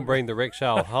 I'm gonna bring the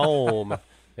rickshaw home,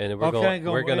 and we're Okay,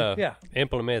 gonna go- yeah.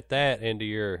 implement that into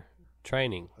your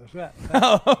training. That's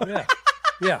right.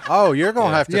 Yeah. Oh, you're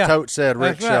gonna have to Yeah. tote said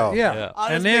That's rickshaw. right. Yeah. Yeah. I'll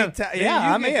And just then, be then yeah,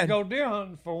 you I'm get to in. go deer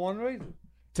hunting for one reason.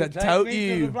 To take tote me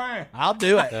to you. the blind. I'll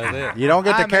do it. That's it. You don't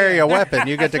get to I'm carry in. a weapon.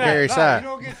 You get to carry Right, Si. you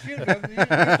don't get shooting. You get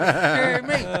to carry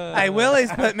me. Hey,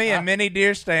 Willie's put me in many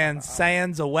deer stands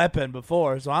sans a weapon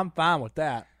before, so I'm fine with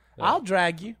that. I'll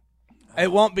drag you.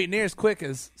 It won't be near as quick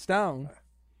as Stone.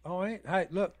 Oh, hey,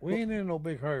 look, we ain't in no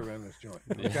big hurry around this joint.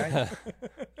 Okay.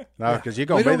 No, because you're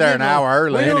gonna be there an hour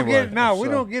early anyway. We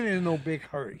don't get in no big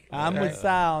hurry. I'm with Si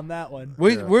on that one.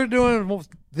 We're doing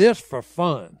this for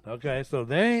fun. Okay, so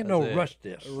there ain't no rush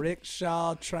this.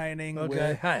 Rickshaw training. Okay,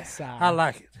 with hey, Si. I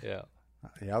like it. Yeah.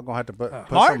 Y'all gonna have to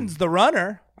put Martin's the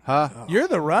runner. Huh? You're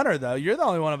the runner, though. You're the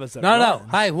only one of us that No.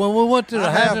 runs. Hey, when we went to the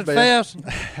I have Hazard been. Fest,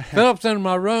 Philip's in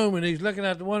my room and he's looking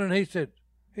at the one and he said,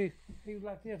 he was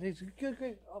like this. He said,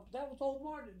 good. Oh, that was old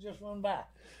Martin that just run by.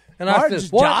 And Martin's I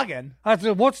said, what? jogging. I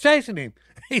said, what's chasing him?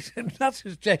 He said,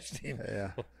 nothing's chasing him.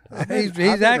 Yeah. He's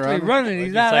been actually running. running.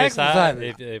 He's What'd you out say,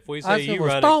 exercising. Si? If we see I said, you well,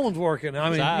 running, Stone's working. I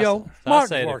mean, I Martin's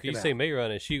said if working you out. see me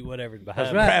running, shoot whatever's behind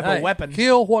That's me. right. Grab a Hey, weapon.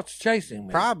 Kill what's chasing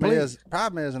me. Problem Please.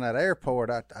 is in that airport.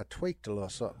 I tweaked a little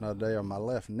something the other day on my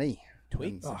left knee.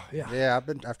 Tweaked? And, Oh, yeah. Yeah,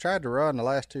 I've tried to run the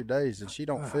last 2 days and she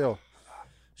don't feel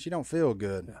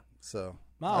good. So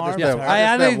My I just arms been, hurt. I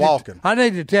just been need walking. I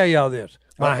need to tell y'all this.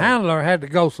 My handler had to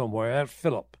go somewhere. That's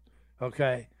Philip.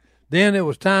 Okay. Then it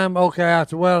was time. Okay, I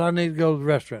said, well, I need to go to the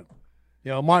restaurant.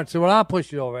 You know, Martin said, well, I'll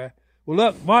push you over there. Well,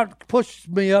 look, Martin pushes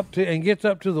me up to and gets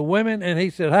up to the women, and he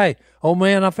said, hey, old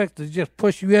man, I fixed to just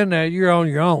push you in there. You're on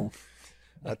your own.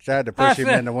 I tried to push him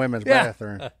said, in the women's yeah.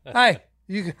 bathroom. Hey,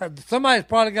 somebody's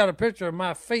probably got a picture of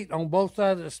my feet on both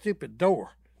sides of the stupid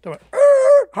door. They went,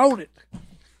 hold it.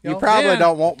 You know, probably then-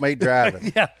 don't want me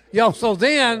driving. Yeah. So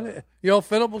then,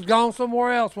 Philip was gone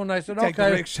somewhere else when they said, Take the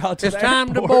okay, rickshaw to it's the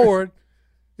time to airport. board.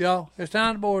 It's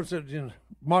time to board. Said,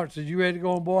 Martin said, you ready to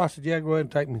go on board? I said, yeah, go ahead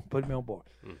and take me, put me on board.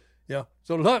 Yeah.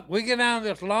 So look, we get down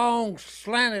this long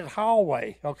slanted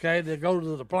hallway, okay, to go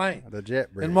to the plane. The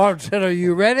jet bridge. And Martin said, are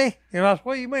you ready? And I said,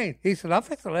 what do you mean? He said, I'm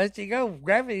fixing to let you go.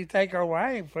 Gravity take her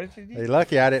away and push you. He's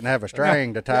lucky I didn't have a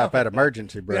string to tie up that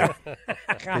emergency brake.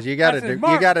 Because you got I to said,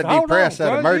 "Mark, hold depress on,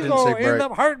 that son, emergency you gonna brake. end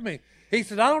up hurting me." He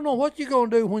said, "I don't know what you're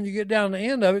gonna do when you get down the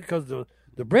end of it because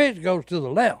the bridge goes to the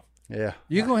left. Yeah.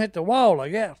 You're gonna hit the wall, I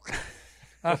guess."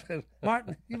 I said,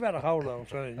 "Martin, you better hold on,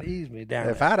 son, and ease me down."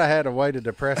 If I'd have had a way to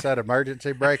depress that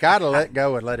emergency brake, I'd have let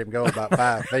go and let him go about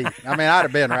 5 feet. I mean, I'd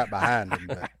have been right behind him,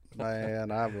 but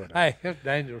man, I would. Hey, it's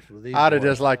dangerous with these. I'd have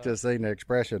boys. just liked to have seen the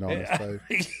expression on his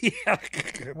face. Yeah.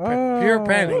 Pure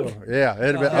panic. Yeah,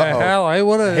 it'd have been. Yeah, hell, he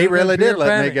would have. He really did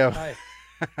let me go. Hey,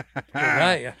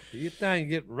 hey, you thing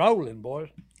get rolling, boys.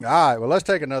 All right, well, let's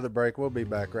take another break. We'll be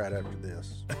back right after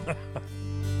this.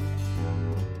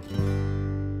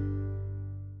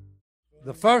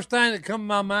 The first thing that come to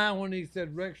my mind when he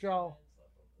said rickshaw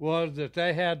was that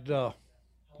they had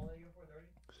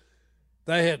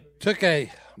took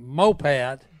a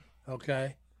moped,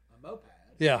 okay,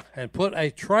 yeah, and put a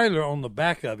trailer on the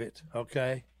back of it,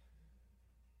 okay,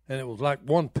 and it was like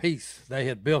one piece. They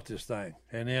had built this thing,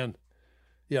 and then,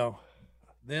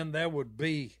 then there would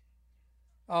be,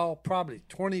 probably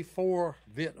 24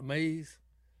 Vietnamese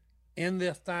in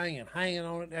this thing and hanging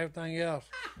on it and everything else.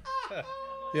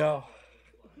 Yeah.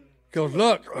 Because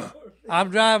look,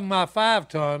 I'm driving my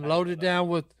 5-ton loaded down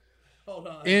with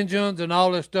engines and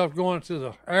all this stuff going to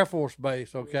the Air Force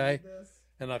Base, okay?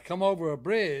 And I come over a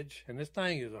bridge, and this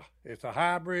thing it's a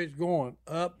high bridge going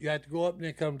up. You have to go up and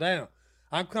then come down.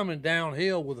 I'm coming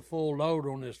downhill with a full load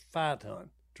on this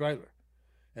 5-ton trailer.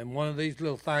 And one of these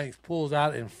little things pulls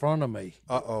out in front of me.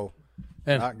 Uh-oh.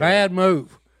 And Not good. bad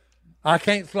move. I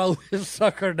can't slow this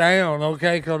sucker down,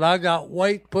 okay, because I got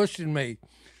weight pushing me.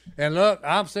 And look,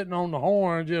 I'm sitting on the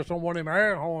horn, just on one of them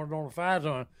air horns on the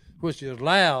 5-ton, which is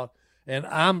loud. And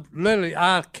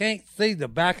I can't see the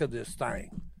back of this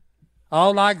thing.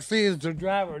 All I can see is the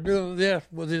driver doing this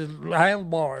with his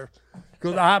handlebars.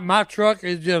 Because my truck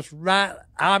is just right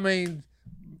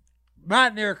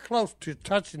near close to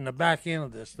touching the back end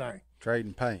of this thing.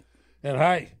 Trading paint. And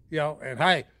hey,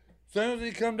 as soon as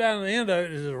he come down the end of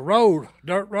it, is a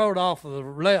dirt road off of the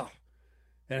left.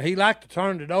 And he liked to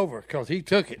turn it over because he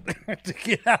took it to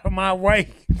get out of my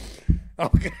way.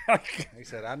 Okay. He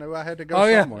said, I knew I had to go Oh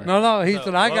yeah, somewhere. no. He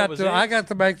said, I what got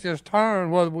to make this turn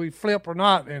whether we flip or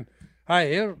not. And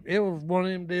hey, it was one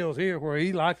of them deals here where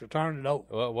he liked to turn it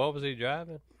over. What was he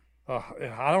driving?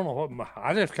 I don't know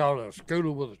I just called it a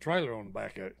scooter with a trailer on the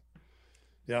back of it.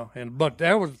 Yeah, but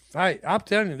there was, I'm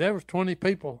telling you, there was 20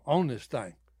 people on this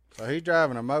thing. So he's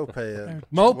driving a moped.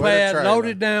 Moped with a trailer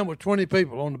loaded down with 20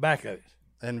 people on the back of it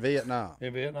in Vietnam.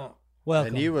 in Vietnam.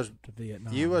 Welcome And you was to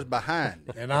Vietnam. you was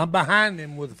behind. And I'm behind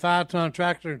him with a 5-ton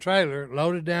tractor and trailer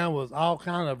loaded down with all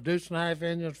kind of deuce-and-a-half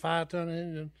engines, 5-ton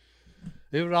engine.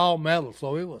 It was all metal,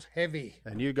 so it was heavy.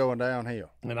 And you going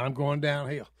downhill. And I'm going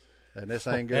downhill. And this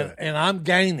ain't good. And I'm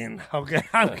gaining, okay?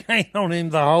 I'm gaining on him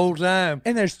the whole time.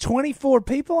 And there's 24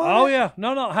 people on Oh, it? yeah.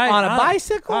 No. Hey, On a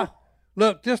bicycle?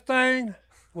 look, this thing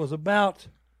was about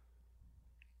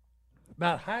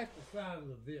about half the size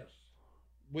of this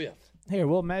width. Here,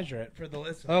 we'll measure it for the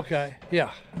listeners. Okay,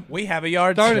 yeah. We have a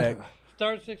yardstick.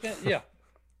 36 inches, yeah.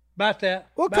 About that.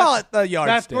 We'll About- call it the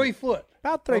yardstick. About 3 foot.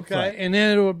 About 3 Okay, foot. and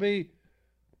then it will be,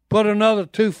 put another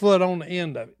 2 foot on the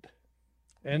end of it.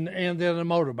 And then a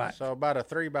motorbike. So about a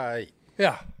 3x8.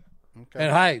 Yeah. Okay.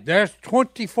 And hey, there's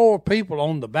 24 people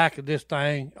on the back of this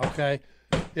thing. Okay,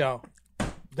 you know,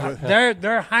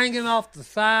 they're hanging off the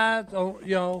sides.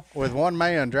 You know, With one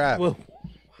man driving.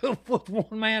 with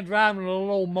one man driving a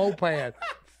little old moped.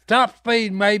 Top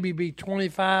speed maybe be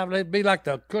 25. It'd be like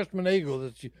the Cushman Eagle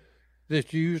that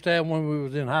you used to have when we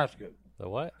was in high school. The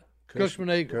what? Cushman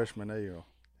Eagle. Cushman Eagle.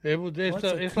 It's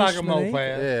like a Cushman moped. Eagle?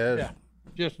 Yeah, it's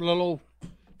Just a little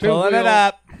Pulling it two-wheel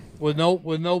up. with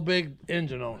no big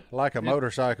engine on it. like a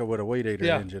motorcycle with a weed eater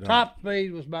Yeah, engine on it. top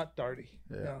speed was about 30.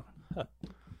 Yeah.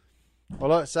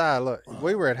 Well, look, Si, look,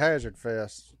 we were at Hazard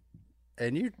Fest,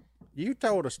 and you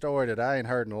told a story that I ain't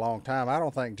heard in a long time. I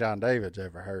don't think John David's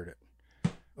ever heard it.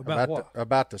 About what?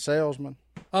 About the salesman.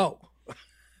 Oh,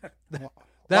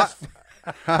 that's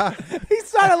He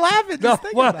started laughing. Just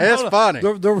thinking about it. It's funny.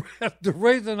 the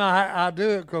reason I do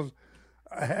it because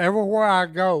everywhere I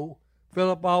go,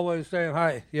 Philip always saying,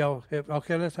 "Hey, you know,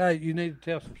 you need to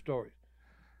tell some stories."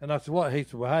 And I said, "What?" He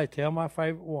said, "Well, hey, tell my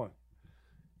favorite one.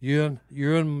 You and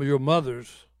your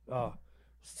mother's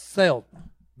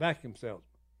vacuum salesman."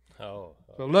 Oh,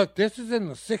 So look, this is in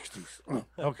the '60s.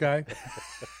 Okay.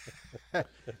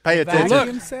 Pay attention.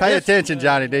 Vacuum salesman? Pay attention,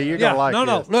 Johnny D. You're Yeah, gonna like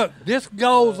no. this. Look, this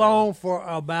goes on for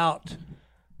about,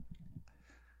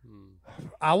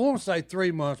 I won't say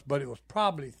 3 months, but it was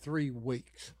probably 3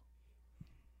 weeks.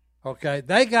 Okay,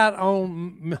 they got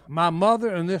on, my mother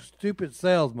and this stupid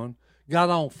salesman got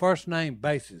on first name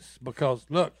basis because,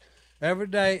 look, every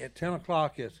day at 10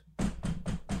 o'clock is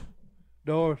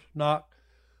doors, knock.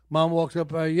 Mom walks up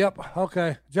there, yep,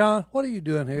 okay. John, what are you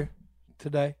doing here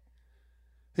today?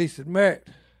 He said, Merritt,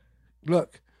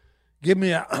 look, give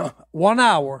me 1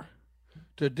 hour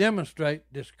to demonstrate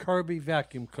this Kirby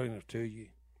vacuum cleaner to you,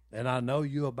 and I know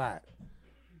you'll buy it.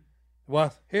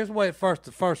 Well, here's the way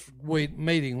the first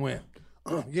meeting went.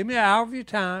 Give me an hour of your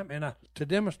time and to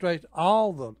demonstrate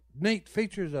all the neat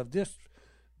features of this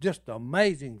just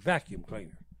amazing vacuum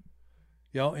cleaner.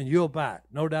 You know, and you'll buy it,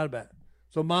 no doubt about it.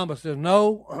 So Mama says,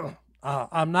 no,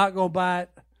 I'm not going to buy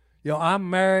it. You know, I'm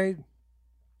married.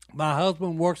 My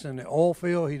husband works in the oil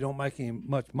field. He don't make any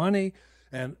much money,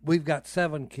 and we've got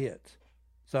 7 kids.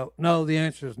 So, no, the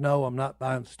answer is no, I'm not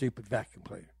buying the stupid vacuum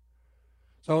cleaner.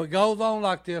 So it goes on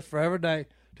like this for every day,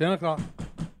 10 o'clock.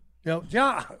 You know,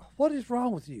 John, what is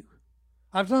wrong with you?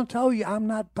 I've done told you I'm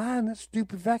not buying that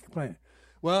stupid vacuum cleaner.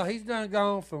 Well, he's done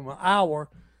gone from an hour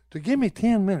to give me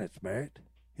 10 minutes, Merritt.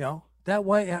 You know, that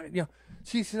way, you know.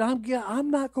 She said,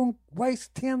 I'm not going to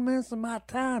waste 10 minutes of my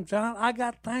time, John. I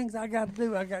got things I got to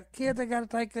do. I got kids I got to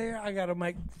take care of. I got to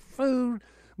make food,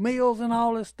 meals, and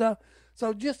all this stuff.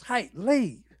 So just, hey,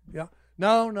 leave. Yeah.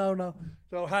 No.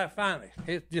 So, hey, finally,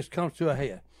 it just comes to a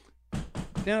head.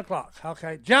 10 o'clock.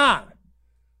 Okay, John,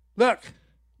 look,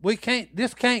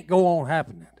 this can't go on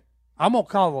happening. I'm going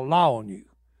to call the law on you.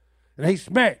 And he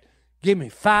said, give me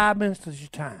 5 minutes of your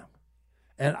time.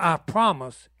 And I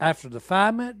promise, after the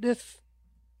 5 minute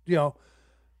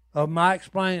of my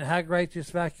explaining how great this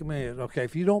vacuum is, okay,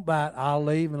 if you don't buy it, I'll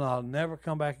leave and I'll never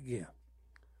come back again.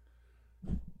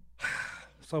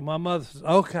 So my mother says,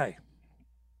 okay,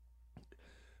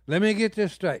 let me get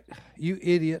this straight. You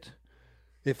idiot.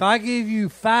 If I give you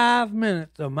 5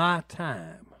 minutes of my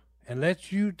time and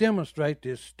let you demonstrate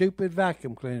this stupid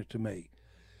vacuum cleaner to me,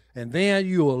 and then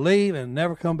you will leave and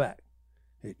never come back.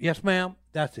 Yes, ma'am,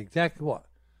 that's exactly what.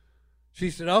 She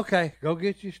said, okay, go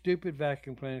get your stupid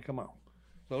vacuum cleaner. Come on.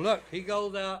 So, look, he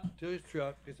goes out to his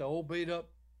truck. It's an old beat-up,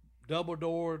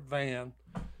 double-doored van.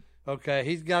 Okay,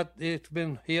 it's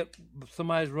been hit.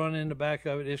 Somebody's running in the back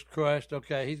of it. It's crushed.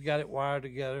 Okay, he's got it wired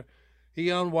together. He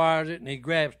unwires it, and he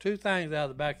grabs 2 things out of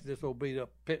the back of this old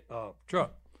beat-up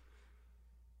truck.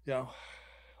 You know,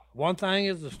 one thing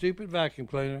is the stupid vacuum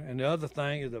cleaner, and the other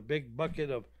thing is a big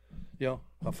bucket of,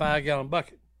 a 5-gallon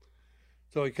bucket.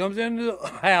 So he comes into the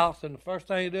house, and the first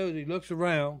thing he does is he looks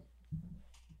around,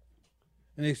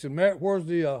 and he said, Merritt, where's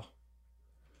the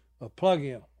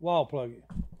wall plug-in?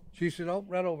 She said, oh,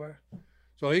 right over there.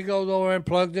 So he goes over and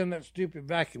plugs in that stupid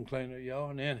vacuum cleaner,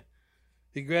 and then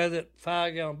he grabs that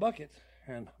 5-gallon bucket,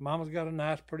 and Mama's got a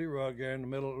nice, pretty rug there in the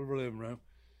middle of the living room.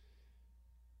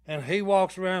 And he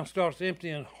walks around and starts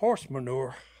emptying horse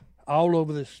manure all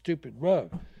over this stupid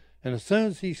rug. And as soon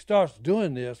as he starts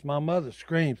doing this, my mother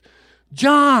screams,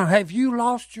 John, have you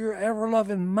lost your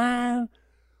ever-loving mind?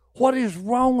 What is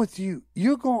wrong with you?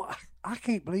 I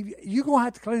can't believe you. You're going to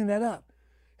have to clean that up.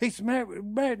 He said,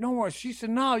 Mary, don't worry. She said,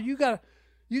 no, you got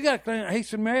to clean it. He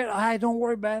said, Mary, I don't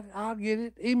worry about it. I'll get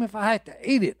it. Even if I have to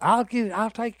eat it, I'll get it. I'll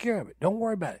take care of it. Don't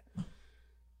worry about it.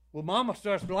 Well, Mama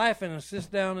starts laughing and sits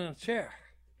down in a chair,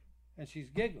 and she's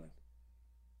giggling.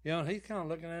 You know, and he's kind of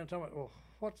looking at her and talking, well,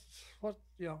 what,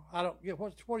 you know, I don't get,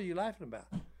 what are you laughing about?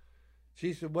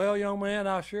 She said, well, young man,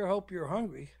 I sure hope you're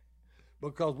hungry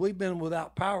because we've been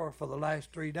without power for the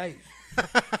last 3 days.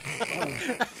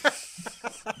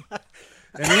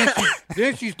 And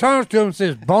then she turns to him and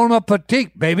says, Bon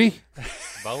appetit, baby.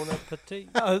 Bon appetit.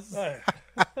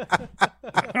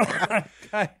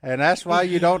 And that's why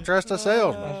you don't trust a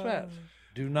salesman. That's right.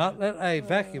 Do not let a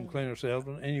vacuum cleaner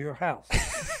salesman in your house.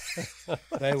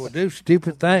 They will do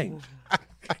stupid things.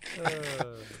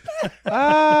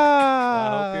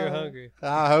 I hope you're hungry.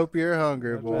 I hope you're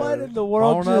hungry, boy. What in the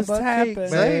world Bon just appetit, happened?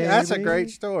 See, that's a great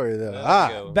story,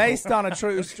 though. Based on a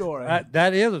true story.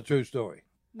 That is a true story.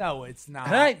 No, it's not.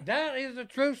 Hey, that is a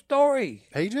true story.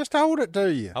 He just told it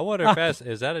to you. I wonder if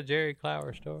is that a Jerry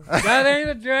Clower story? That ain't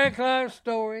a Jerry Clower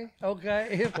story, okay?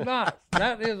 It's not.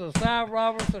 That is a Cy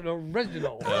Robertson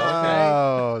original, okay?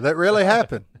 Oh, that really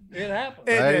happened. It happened.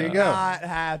 It There did you go. not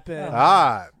happen. All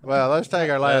right. Well, let's take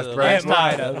our last break. It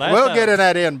might have. We'll get in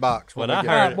that inbox. When we I get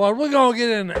All heard right, boy, we're going to get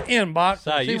in the inbox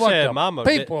Si, and see you what said the Mama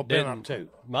people have been up didn't-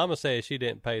 to. Mama said she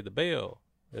didn't pay the bill.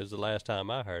 It was the last time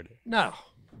I heard it. No.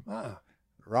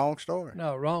 Wrong story.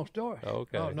 No, wrong story.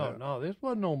 Okay. No. This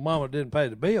wasn't no mama didn't pay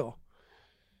the bill.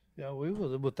 You know, we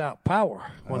was without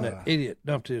power when that idiot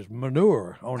dumped his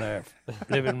manure on our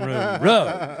living room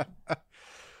rug.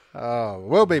 Oh,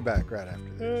 we'll be back right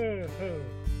after this.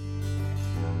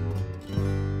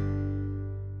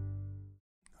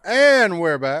 And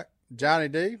we're back. Johnny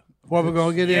D. What we're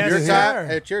going to get Yes, into sir.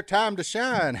 here? It's your time to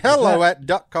shine. Hello at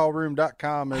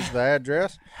duckcallroom.com is the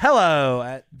address. Hello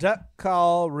at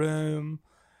duckcallroom.com.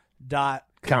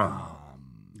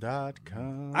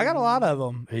 .com. I got a lot of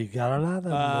them. He got a lot of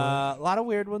them. A lot of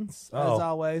weird ones, Oh. as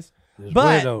always. There's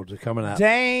but- widows are coming out.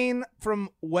 Dane from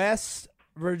West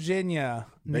Virginia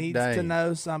Big needs to Dane.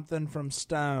 know something from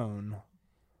Stone.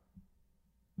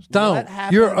 Stone, What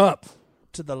happened you're up.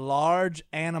 to the large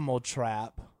animal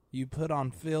trap you put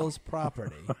on Phil's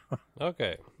property?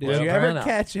 Okay. Did Well, you ever fair enough.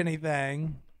 catch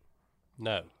anything?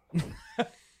 No.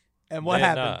 And what Did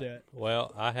happened not. to it?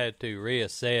 Well, I had to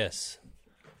reassess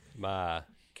my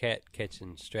cat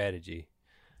catching strategy.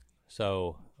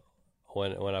 So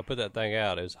when I put that thing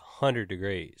out, it was 100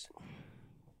 degrees.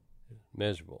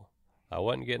 Miserable. I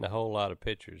wasn't getting a whole lot of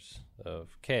pictures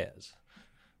of cats.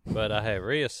 But I have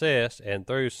reassessed, and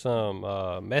through some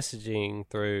messaging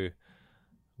through,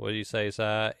 what do you say, Si?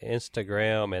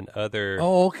 Instagram and other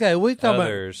Oh, okay. We talking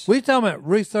others. about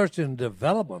research and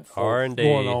development R&D.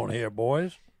 going on here,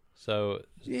 boys. So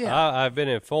Yeah. I've been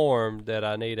informed that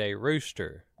I need a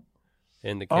rooster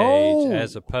in the cage Oh.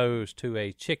 as opposed to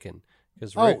a chicken.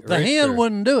 Because The hen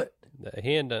wouldn't do it. The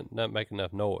hen doesn't make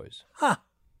enough noise.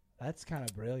 That's kind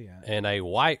of brilliant. And a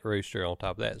white rooster on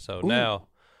top of that. So now,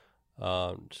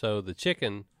 so the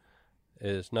chicken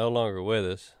is no longer with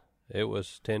us. It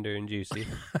was tender and juicy.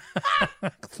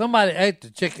 Somebody ate the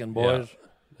chicken, boys.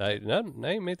 Ain't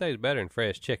anything's better than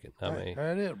fresh chicken. I mean,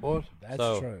 There it is, boys. That's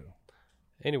So- true.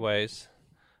 anyways,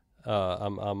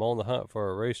 I'm on the hunt for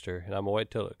a rooster, and I'm gonna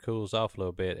wait till it cools off a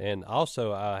little bit. And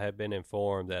also, I have been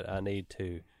informed that I need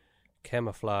to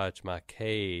camouflage my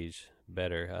cage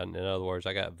better. In other words,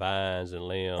 I got vines and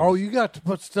limbs. Oh, you got to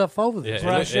put stuff over yeah, this.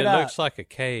 brush it it up. looks like a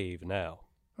cave now.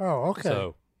 Oh, okay.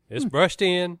 So it's brushed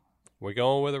in. We're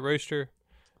going with a rooster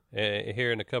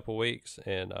here in a couple weeks,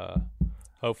 and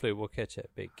hopefully we'll catch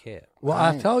that big cat. well,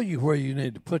 I told you where you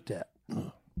need to put that,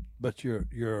 but you're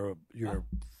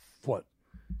what?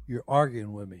 You're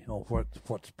arguing with me on what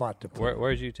spot to put it.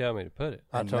 Where'd you tell me to put it?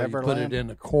 I told you to put it Neverland? in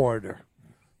the corridor.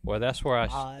 Well, that's where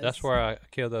Oz. that's where I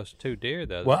killed those two deer.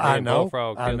 The Well, I and know.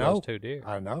 Bullfrog I killed know. those two deer.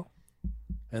 I know.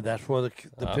 And that's where the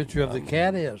picture of the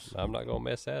cat is. I'm not gonna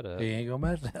mess that up. He ain't gonna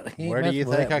mess that. He ain't Where do you messing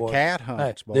with think that, a boy. cat Hey,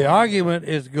 hunts, boy? the argument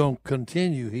is going to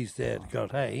continue, he said,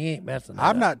 because, hey, he ain't messing that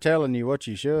I'm up. not telling you what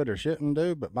you should or shouldn't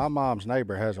do, but my mom's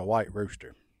neighbor has a white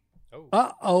rooster.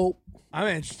 Uh-oh. I'm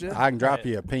interested. I can drop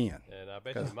you a pin. And I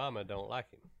bet your mama don't like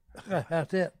him.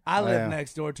 That's it. I lived Yeah.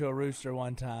 next door to a rooster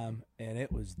one time, and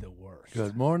it was the worst.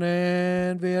 Good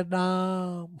morning,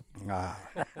 Vietnam.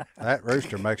 That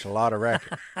rooster makes a lot of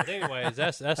racket. But anyways,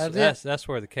 that's it.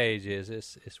 where the cage is.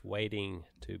 It's waiting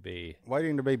to be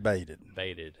Waiting to be baited.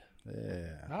 baited.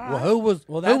 Yeah. Well, who was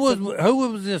Well, who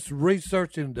was this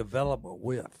research and development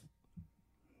with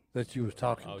that you was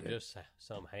talking Oh, to? just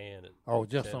some hand. And Oh,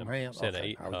 just sent some a- hand? Sent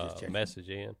Okay, I was just a checking. message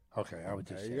in. Okay, I was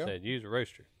just There you go. Said use a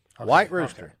rooster. White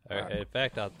rooster. In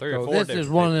fact, 3 or So 4 this different is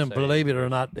one of people them say it. believe it or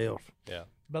not deals. Yeah.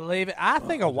 Believe it. I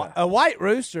think a white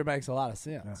rooster makes a lot of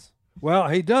sense. Well,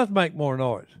 he does make more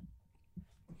noise.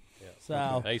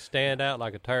 So They stand out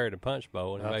like a turd in punch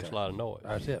bowl, and it makes Okay. a lot of noise.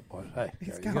 That's it, boys. Hey,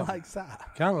 it's kind of like Si.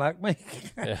 kind of like me.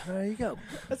 There you go.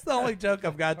 That's the only joke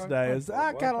I've got today. Is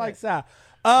I kind of like Si.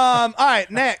 All right,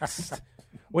 next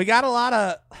we got a lot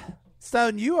of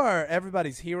Stone. You are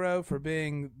everybody's hero for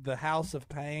being the House of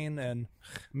Pain and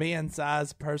me and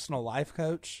Si's personal life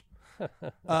coach.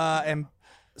 And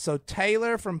so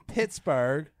Taylor from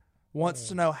Pittsburgh wants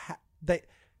to know how they.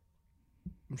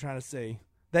 I'm trying to see.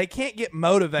 They can't get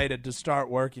motivated to start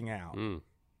working out.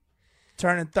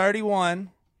 Turning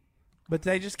 31, but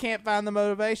they just can't find the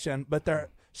motivation. But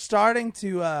they're starting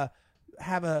to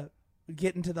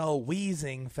get into the whole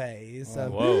wheezing phase.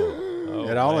 Of, Whoa. Oh,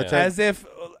 It only man. took- as if,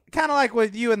 kind of like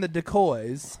with you and the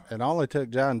Decoys. It only took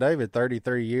John David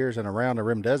 33 years and a round of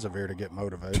remdesivir to get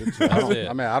motivated. So I don't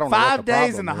it. know what the 5 days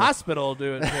problem in the is. hospital will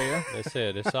do it to you. That's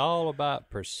it. It's all about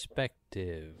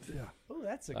perspective, Ooh,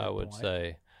 that's a good I would point.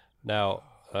 say. Now,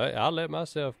 I'll let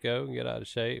myself go and get out of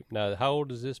shape. Now, how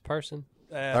old is this person?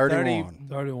 31.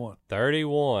 31.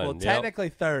 31. Well, Yep. technically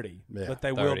 30, Yeah, but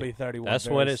they will 30. be 31. That's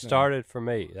very when it soon. started for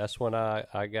me. That's when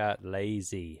I got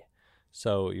lazy.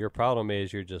 So your problem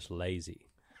is you're just lazy.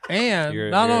 And You're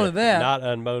not you're only that, not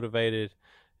unmotivated.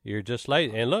 You're just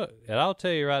lazy. And look, and I'll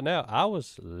tell you right now, I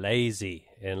was lazy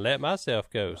and let myself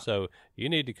go. So you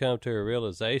need to come to a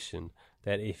realization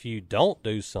that if you don't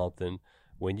do something,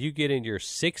 when you get in your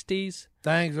 60s,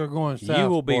 things are going south. you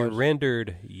will be boys.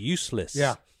 rendered useless.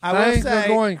 Yeah. I will Things are say-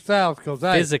 going south because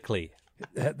Physically.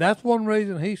 that's one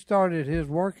reason he started his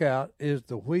workout is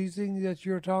the wheezing that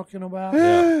you're talking about.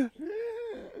 Yeah.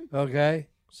 Okay.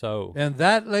 So And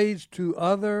that leads to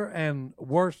other and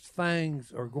worse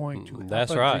things are going to happen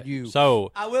that's right. to you.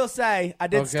 So I will say, I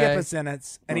did skip Okay. a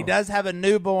sentence, and he does have a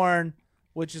newborn,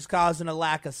 which is causing a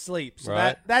lack of sleep. So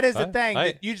Right. that is the Right. thing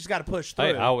Hey. that you just got to push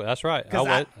through. hey, that's right.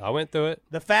 'Cause I went through it.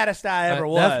 The fattest I ever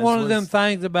was. That's one of them was-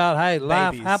 things about, hey,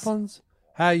 life babies. happens.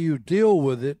 How you deal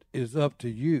with it is up to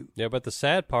you. Yeah, but the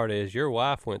sad part is your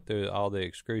wife went through all the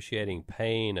excruciating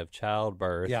pain of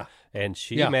childbirth. Yeah. And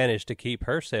she Yeah. managed to keep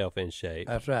herself in shape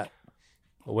That's right.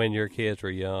 when your kids were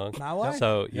young. My wife?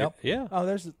 So Yep. yeah. Oh,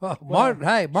 there's. Well, well, Martin,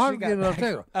 hey, Martin, got get it up back.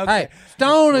 there. Okay. Hey,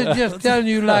 Stone is just telling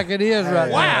you like it is right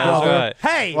now. Wow. That's brother. right.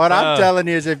 Hey, What I'm telling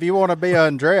you is if you want to be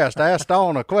undressed, ask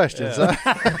Stone a question. son.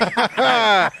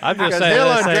 I'm just Because saying. he'll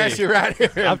let's undress see. you right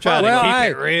here. I'm trying Well, to keep hey,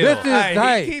 it real. this is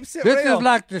Hey, he keeps it this real. is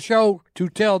like the show to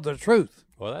tell the truth.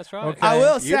 Well, that's right. Okay. I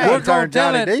will You say. done We're gonna turned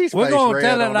tell Johnny it. D's We're face gonna red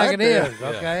tell it on like that it bit. is.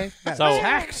 Okay. So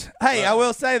Hey, I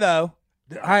will say though,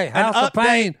 Hey, House of update-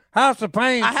 Pain. House of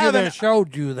Pain I should haven't- have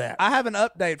showed you that. I have an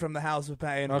update from the House of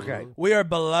Pain. Okay. We are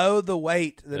below the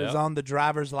weight that is Yeah. on the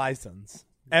driver's license.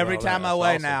 Every Well, time I that's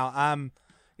weigh awesome. now,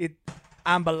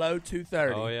 I'm below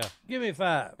 230. oh yeah. Give me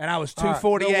 5. And I was All right,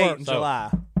 248 good work. in So-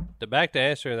 July. Back to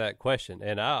answering that question,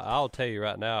 and I'll tell you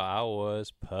right now, I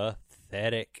was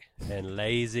pathetic and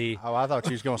lazy. Oh, I thought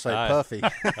you was going to say I- puffy.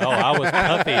 Oh, I was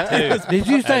puffy too. Did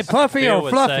you say As puffy Phil or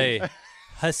would fluffy? say,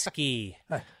 husky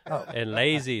and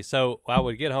lazy. So I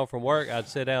would get home from work, I'd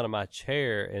sit down in my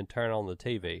chair and turn on the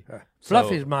TV.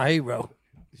 Fluffy's So my hero.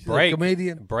 She's a break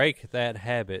comedian. break that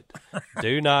habit.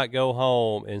 Do not go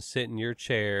home and sit in your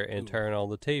chair and turn on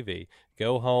the TV.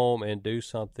 Go home and do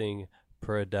something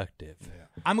productive.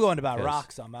 I'm going to buy Yes.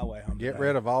 rocks on my way home. Get today.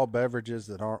 rid of all beverages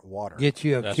that aren't water. Get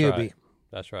you a That's QB. right.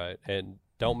 That's right. And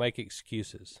don't make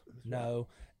excuses. No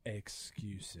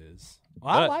excuses.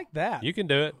 Well, I But like that. You can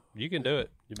do it. You can do it.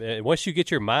 And once you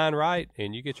get your mind right,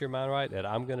 and you get your mind right that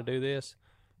I'm going to do this,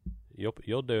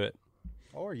 you'll do it.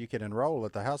 Or you can enroll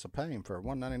at the House of Pain for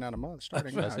 $1.99 a month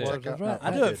starting now. That's it. Check That's out- right.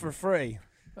 I do it for free.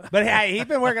 But hey, he's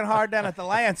been working hard down at the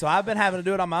land, so I've been having to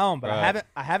do it on my own. But Right.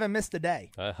 I haven't missed a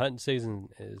day. Hunting season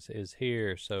is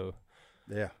here, so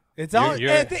Yeah. It's on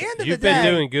you're- at the end of the you've day.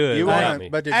 been doing good. You without want me.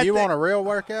 but if At you the- want a real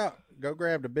workout, go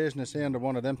grab the business end of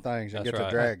one of them things and That's get the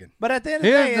right. dragon. But at the end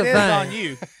of the Here's day, the it is thing. on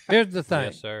you. Here's the thing.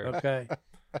 Yes, sir. Okay.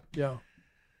 Yeah.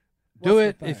 Do What's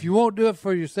it. the If thing? you won't do it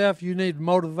for yourself, you need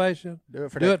motivation. Do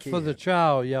it for Do that it for kid. the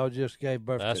child y'all just gave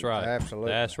birth That's to. right.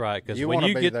 Absolutely. That's right. Because You when wanna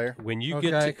you be get there. when you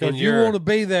Okay, get to, in because you your want to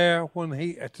be there when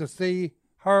he to see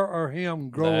her or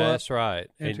him grow that's up. right.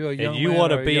 into and, a young and you man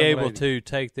want or to a be young able lady. to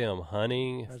take them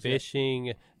hunting, That's it.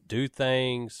 fishing, do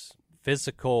things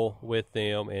physical with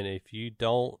them. And if you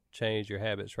don't change your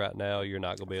habits right now, you're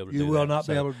not going to be able to. You do will that. not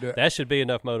be So able to do it. That should be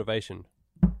enough motivation,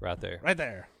 right there. Right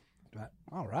there.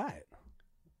 All right.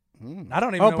 Mm. I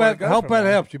don't even know where to go Hope from that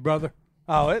there. helps you, brother.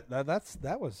 Oh,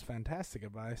 that was fantastic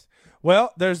advice.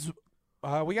 Well, there's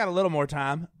we got a little more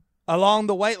time. Along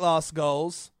the weight loss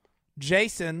goals,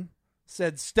 Jason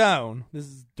said, Stone, this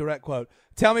is a direct quote,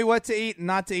 tell me what to eat and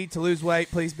not to eat to lose weight.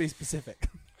 Please be specific.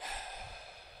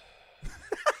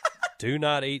 Do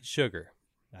not eat sugar.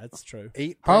 That's true.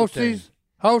 Eat protein.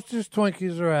 Hostess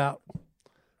Twinkies are out.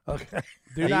 Okay.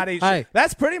 Do not eat Hey. sugar.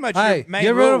 That's pretty much Hey, your main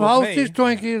get rule rid of with Hostess me.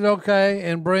 Twinkies, okay,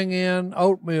 and bring in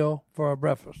oatmeal for our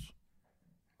breakfast.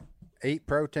 Eat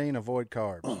protein, avoid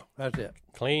carbs. That's it.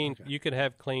 Clean. You can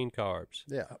have clean carbs.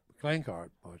 Yeah. Clean card,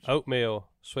 boys. Oatmeal,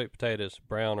 sweet potatoes,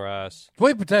 brown rice,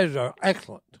 Sweet potatoes are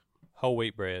excellent. whole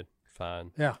wheat bread.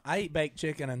 Fine. Yeah. I eat baked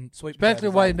chicken and sweet Especially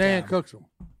potatoes the way all the Dan time. cooks them.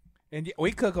 And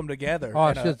we cook them together. Oh,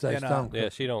 I in a- should say in a- Stone. Yeah,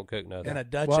 she don't cook nothing. In a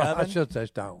Dutch Well, oven. I should say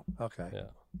Stone. Okay. Yeah.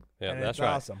 Yeah, and that's it's right.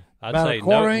 awesome. I'd About say a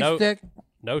quarter-inch no stick.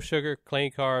 no sugar,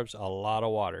 clean carbs, a lot of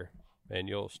water, and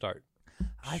you'll start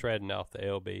shredding off the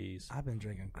LBs. I've been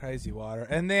drinking crazy water.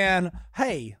 And then,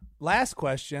 hey, last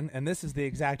question, and this is the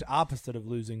exact opposite of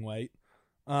losing weight.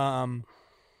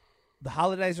 The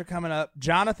holidays are coming up.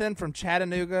 Jonathan from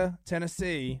Chattanooga,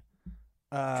 Tennessee,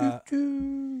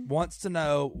 wants to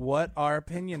know what our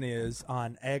opinion is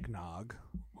on eggnog.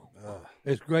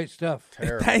 It's great stuff.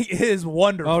 Terrible. That is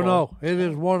wonderful. Oh, no. It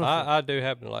is wonderful. I do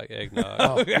happen to like eggnog.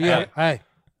 Oh, yeah. Hey,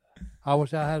 I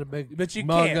wish I had a big But you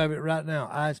mug can't. of it right now.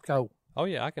 Ice cold. Oh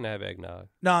yeah, I can have eggnog.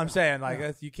 No, I'm saying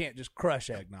you can't just crush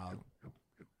eggnog.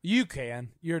 You can.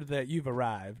 You've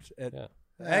arrived. Yeah.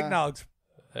 Eggnog's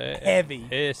Eh, heavy.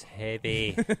 It's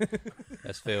heavy.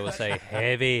 As Phil would say,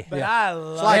 heavy. But I It's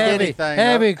love like Heavy- anything.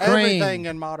 heavy though. cream. Everything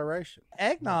in moderation.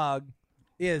 eggnog.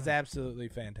 Is absolutely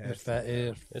fantastic. It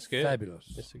is It's good. fabulous.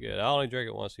 It's good. I only drink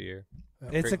it once a year.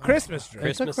 It's a Christmas drink.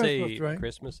 It's a Christmas Christmas Eve. drink.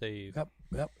 Christmas Eve. Yep.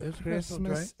 It's a Christmas drink.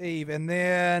 Christmas Eve. And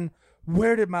then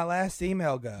where did my last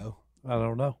email go? I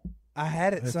don't know. I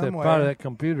had it It's that somewhere. part of that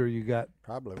computer you got.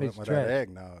 Probably Piece went with of that trash.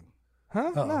 eggnog.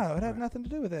 Huh? Uh-oh. No, it had nothing to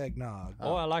do with eggnog.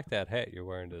 Oh, I like that hat you're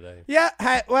wearing today. Yeah,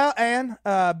 well, and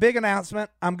big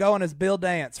announcement. I'm going as Bill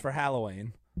Dance for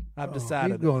Halloween. I've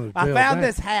decided. he's going as I Bill found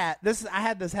Dance. this hat. I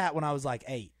had this hat when I was like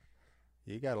 8.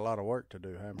 You got a lot of work to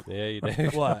do, Hammer. Yeah, you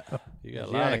do. What? You got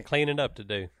a You lot of ain't- cleaning up to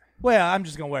do. Well, I'm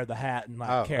just gonna wear the hat and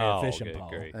like carry a Oh, fishing good pole.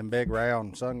 grief. And big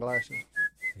round sunglasses.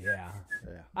 Yeah,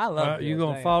 Yeah. I love. Bill You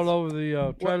gonna Dance. fall over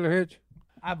the trailer hitch?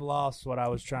 I've lost what I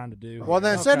was trying to do. Well,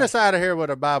 then send us out of here with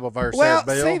a Bible verse, Well,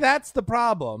 there, Bill. see, that's the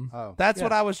problem. Oh. That's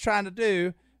what Yeah. I was trying to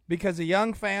do because a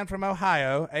young fan from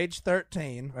Ohio, age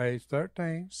 13, Age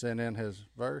 13. Send in his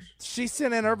verse. she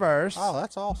sent in her verse. Oh,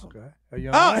 that's awesome. Okay. A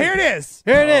young Oh, lady. here it is.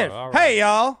 Here it is. All right. Hey,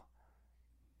 y'all.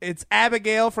 It's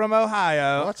Abigail from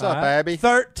Ohio. What's up, All right. Abby?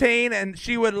 13, and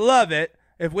she would love it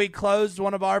if we closed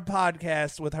one of our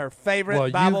podcasts with her favorite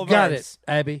Well, Bible you got verse.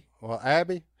 it, Abby. Well,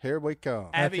 Abby, here we come.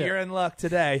 Abby, That's it. you're in luck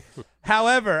today.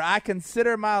 However, I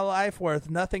consider my life worth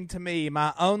nothing to me.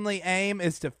 My only aim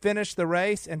is to finish the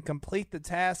race and complete the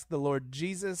task the Lord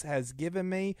Jesus has given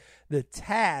me, the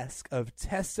task of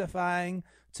testifying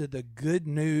to the good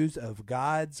news of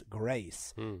God's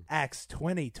grace. Acts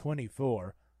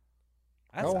 20:24.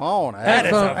 Go on, That Abby.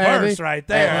 is a Excellent, Abby. verse right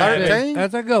there. At Abby. 13?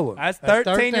 That's a good one. That's That's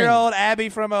 13-year-old Abby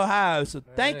from Ohio. So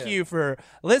thank is. you for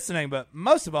listening, but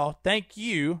most of all, thank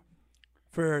you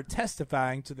for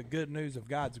testifying to the good news of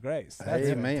God's grace. That's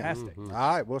Amen. fantastic. All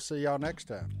right, we'll see y'all next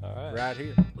time. All right. Right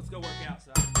here. Let's go work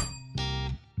outside.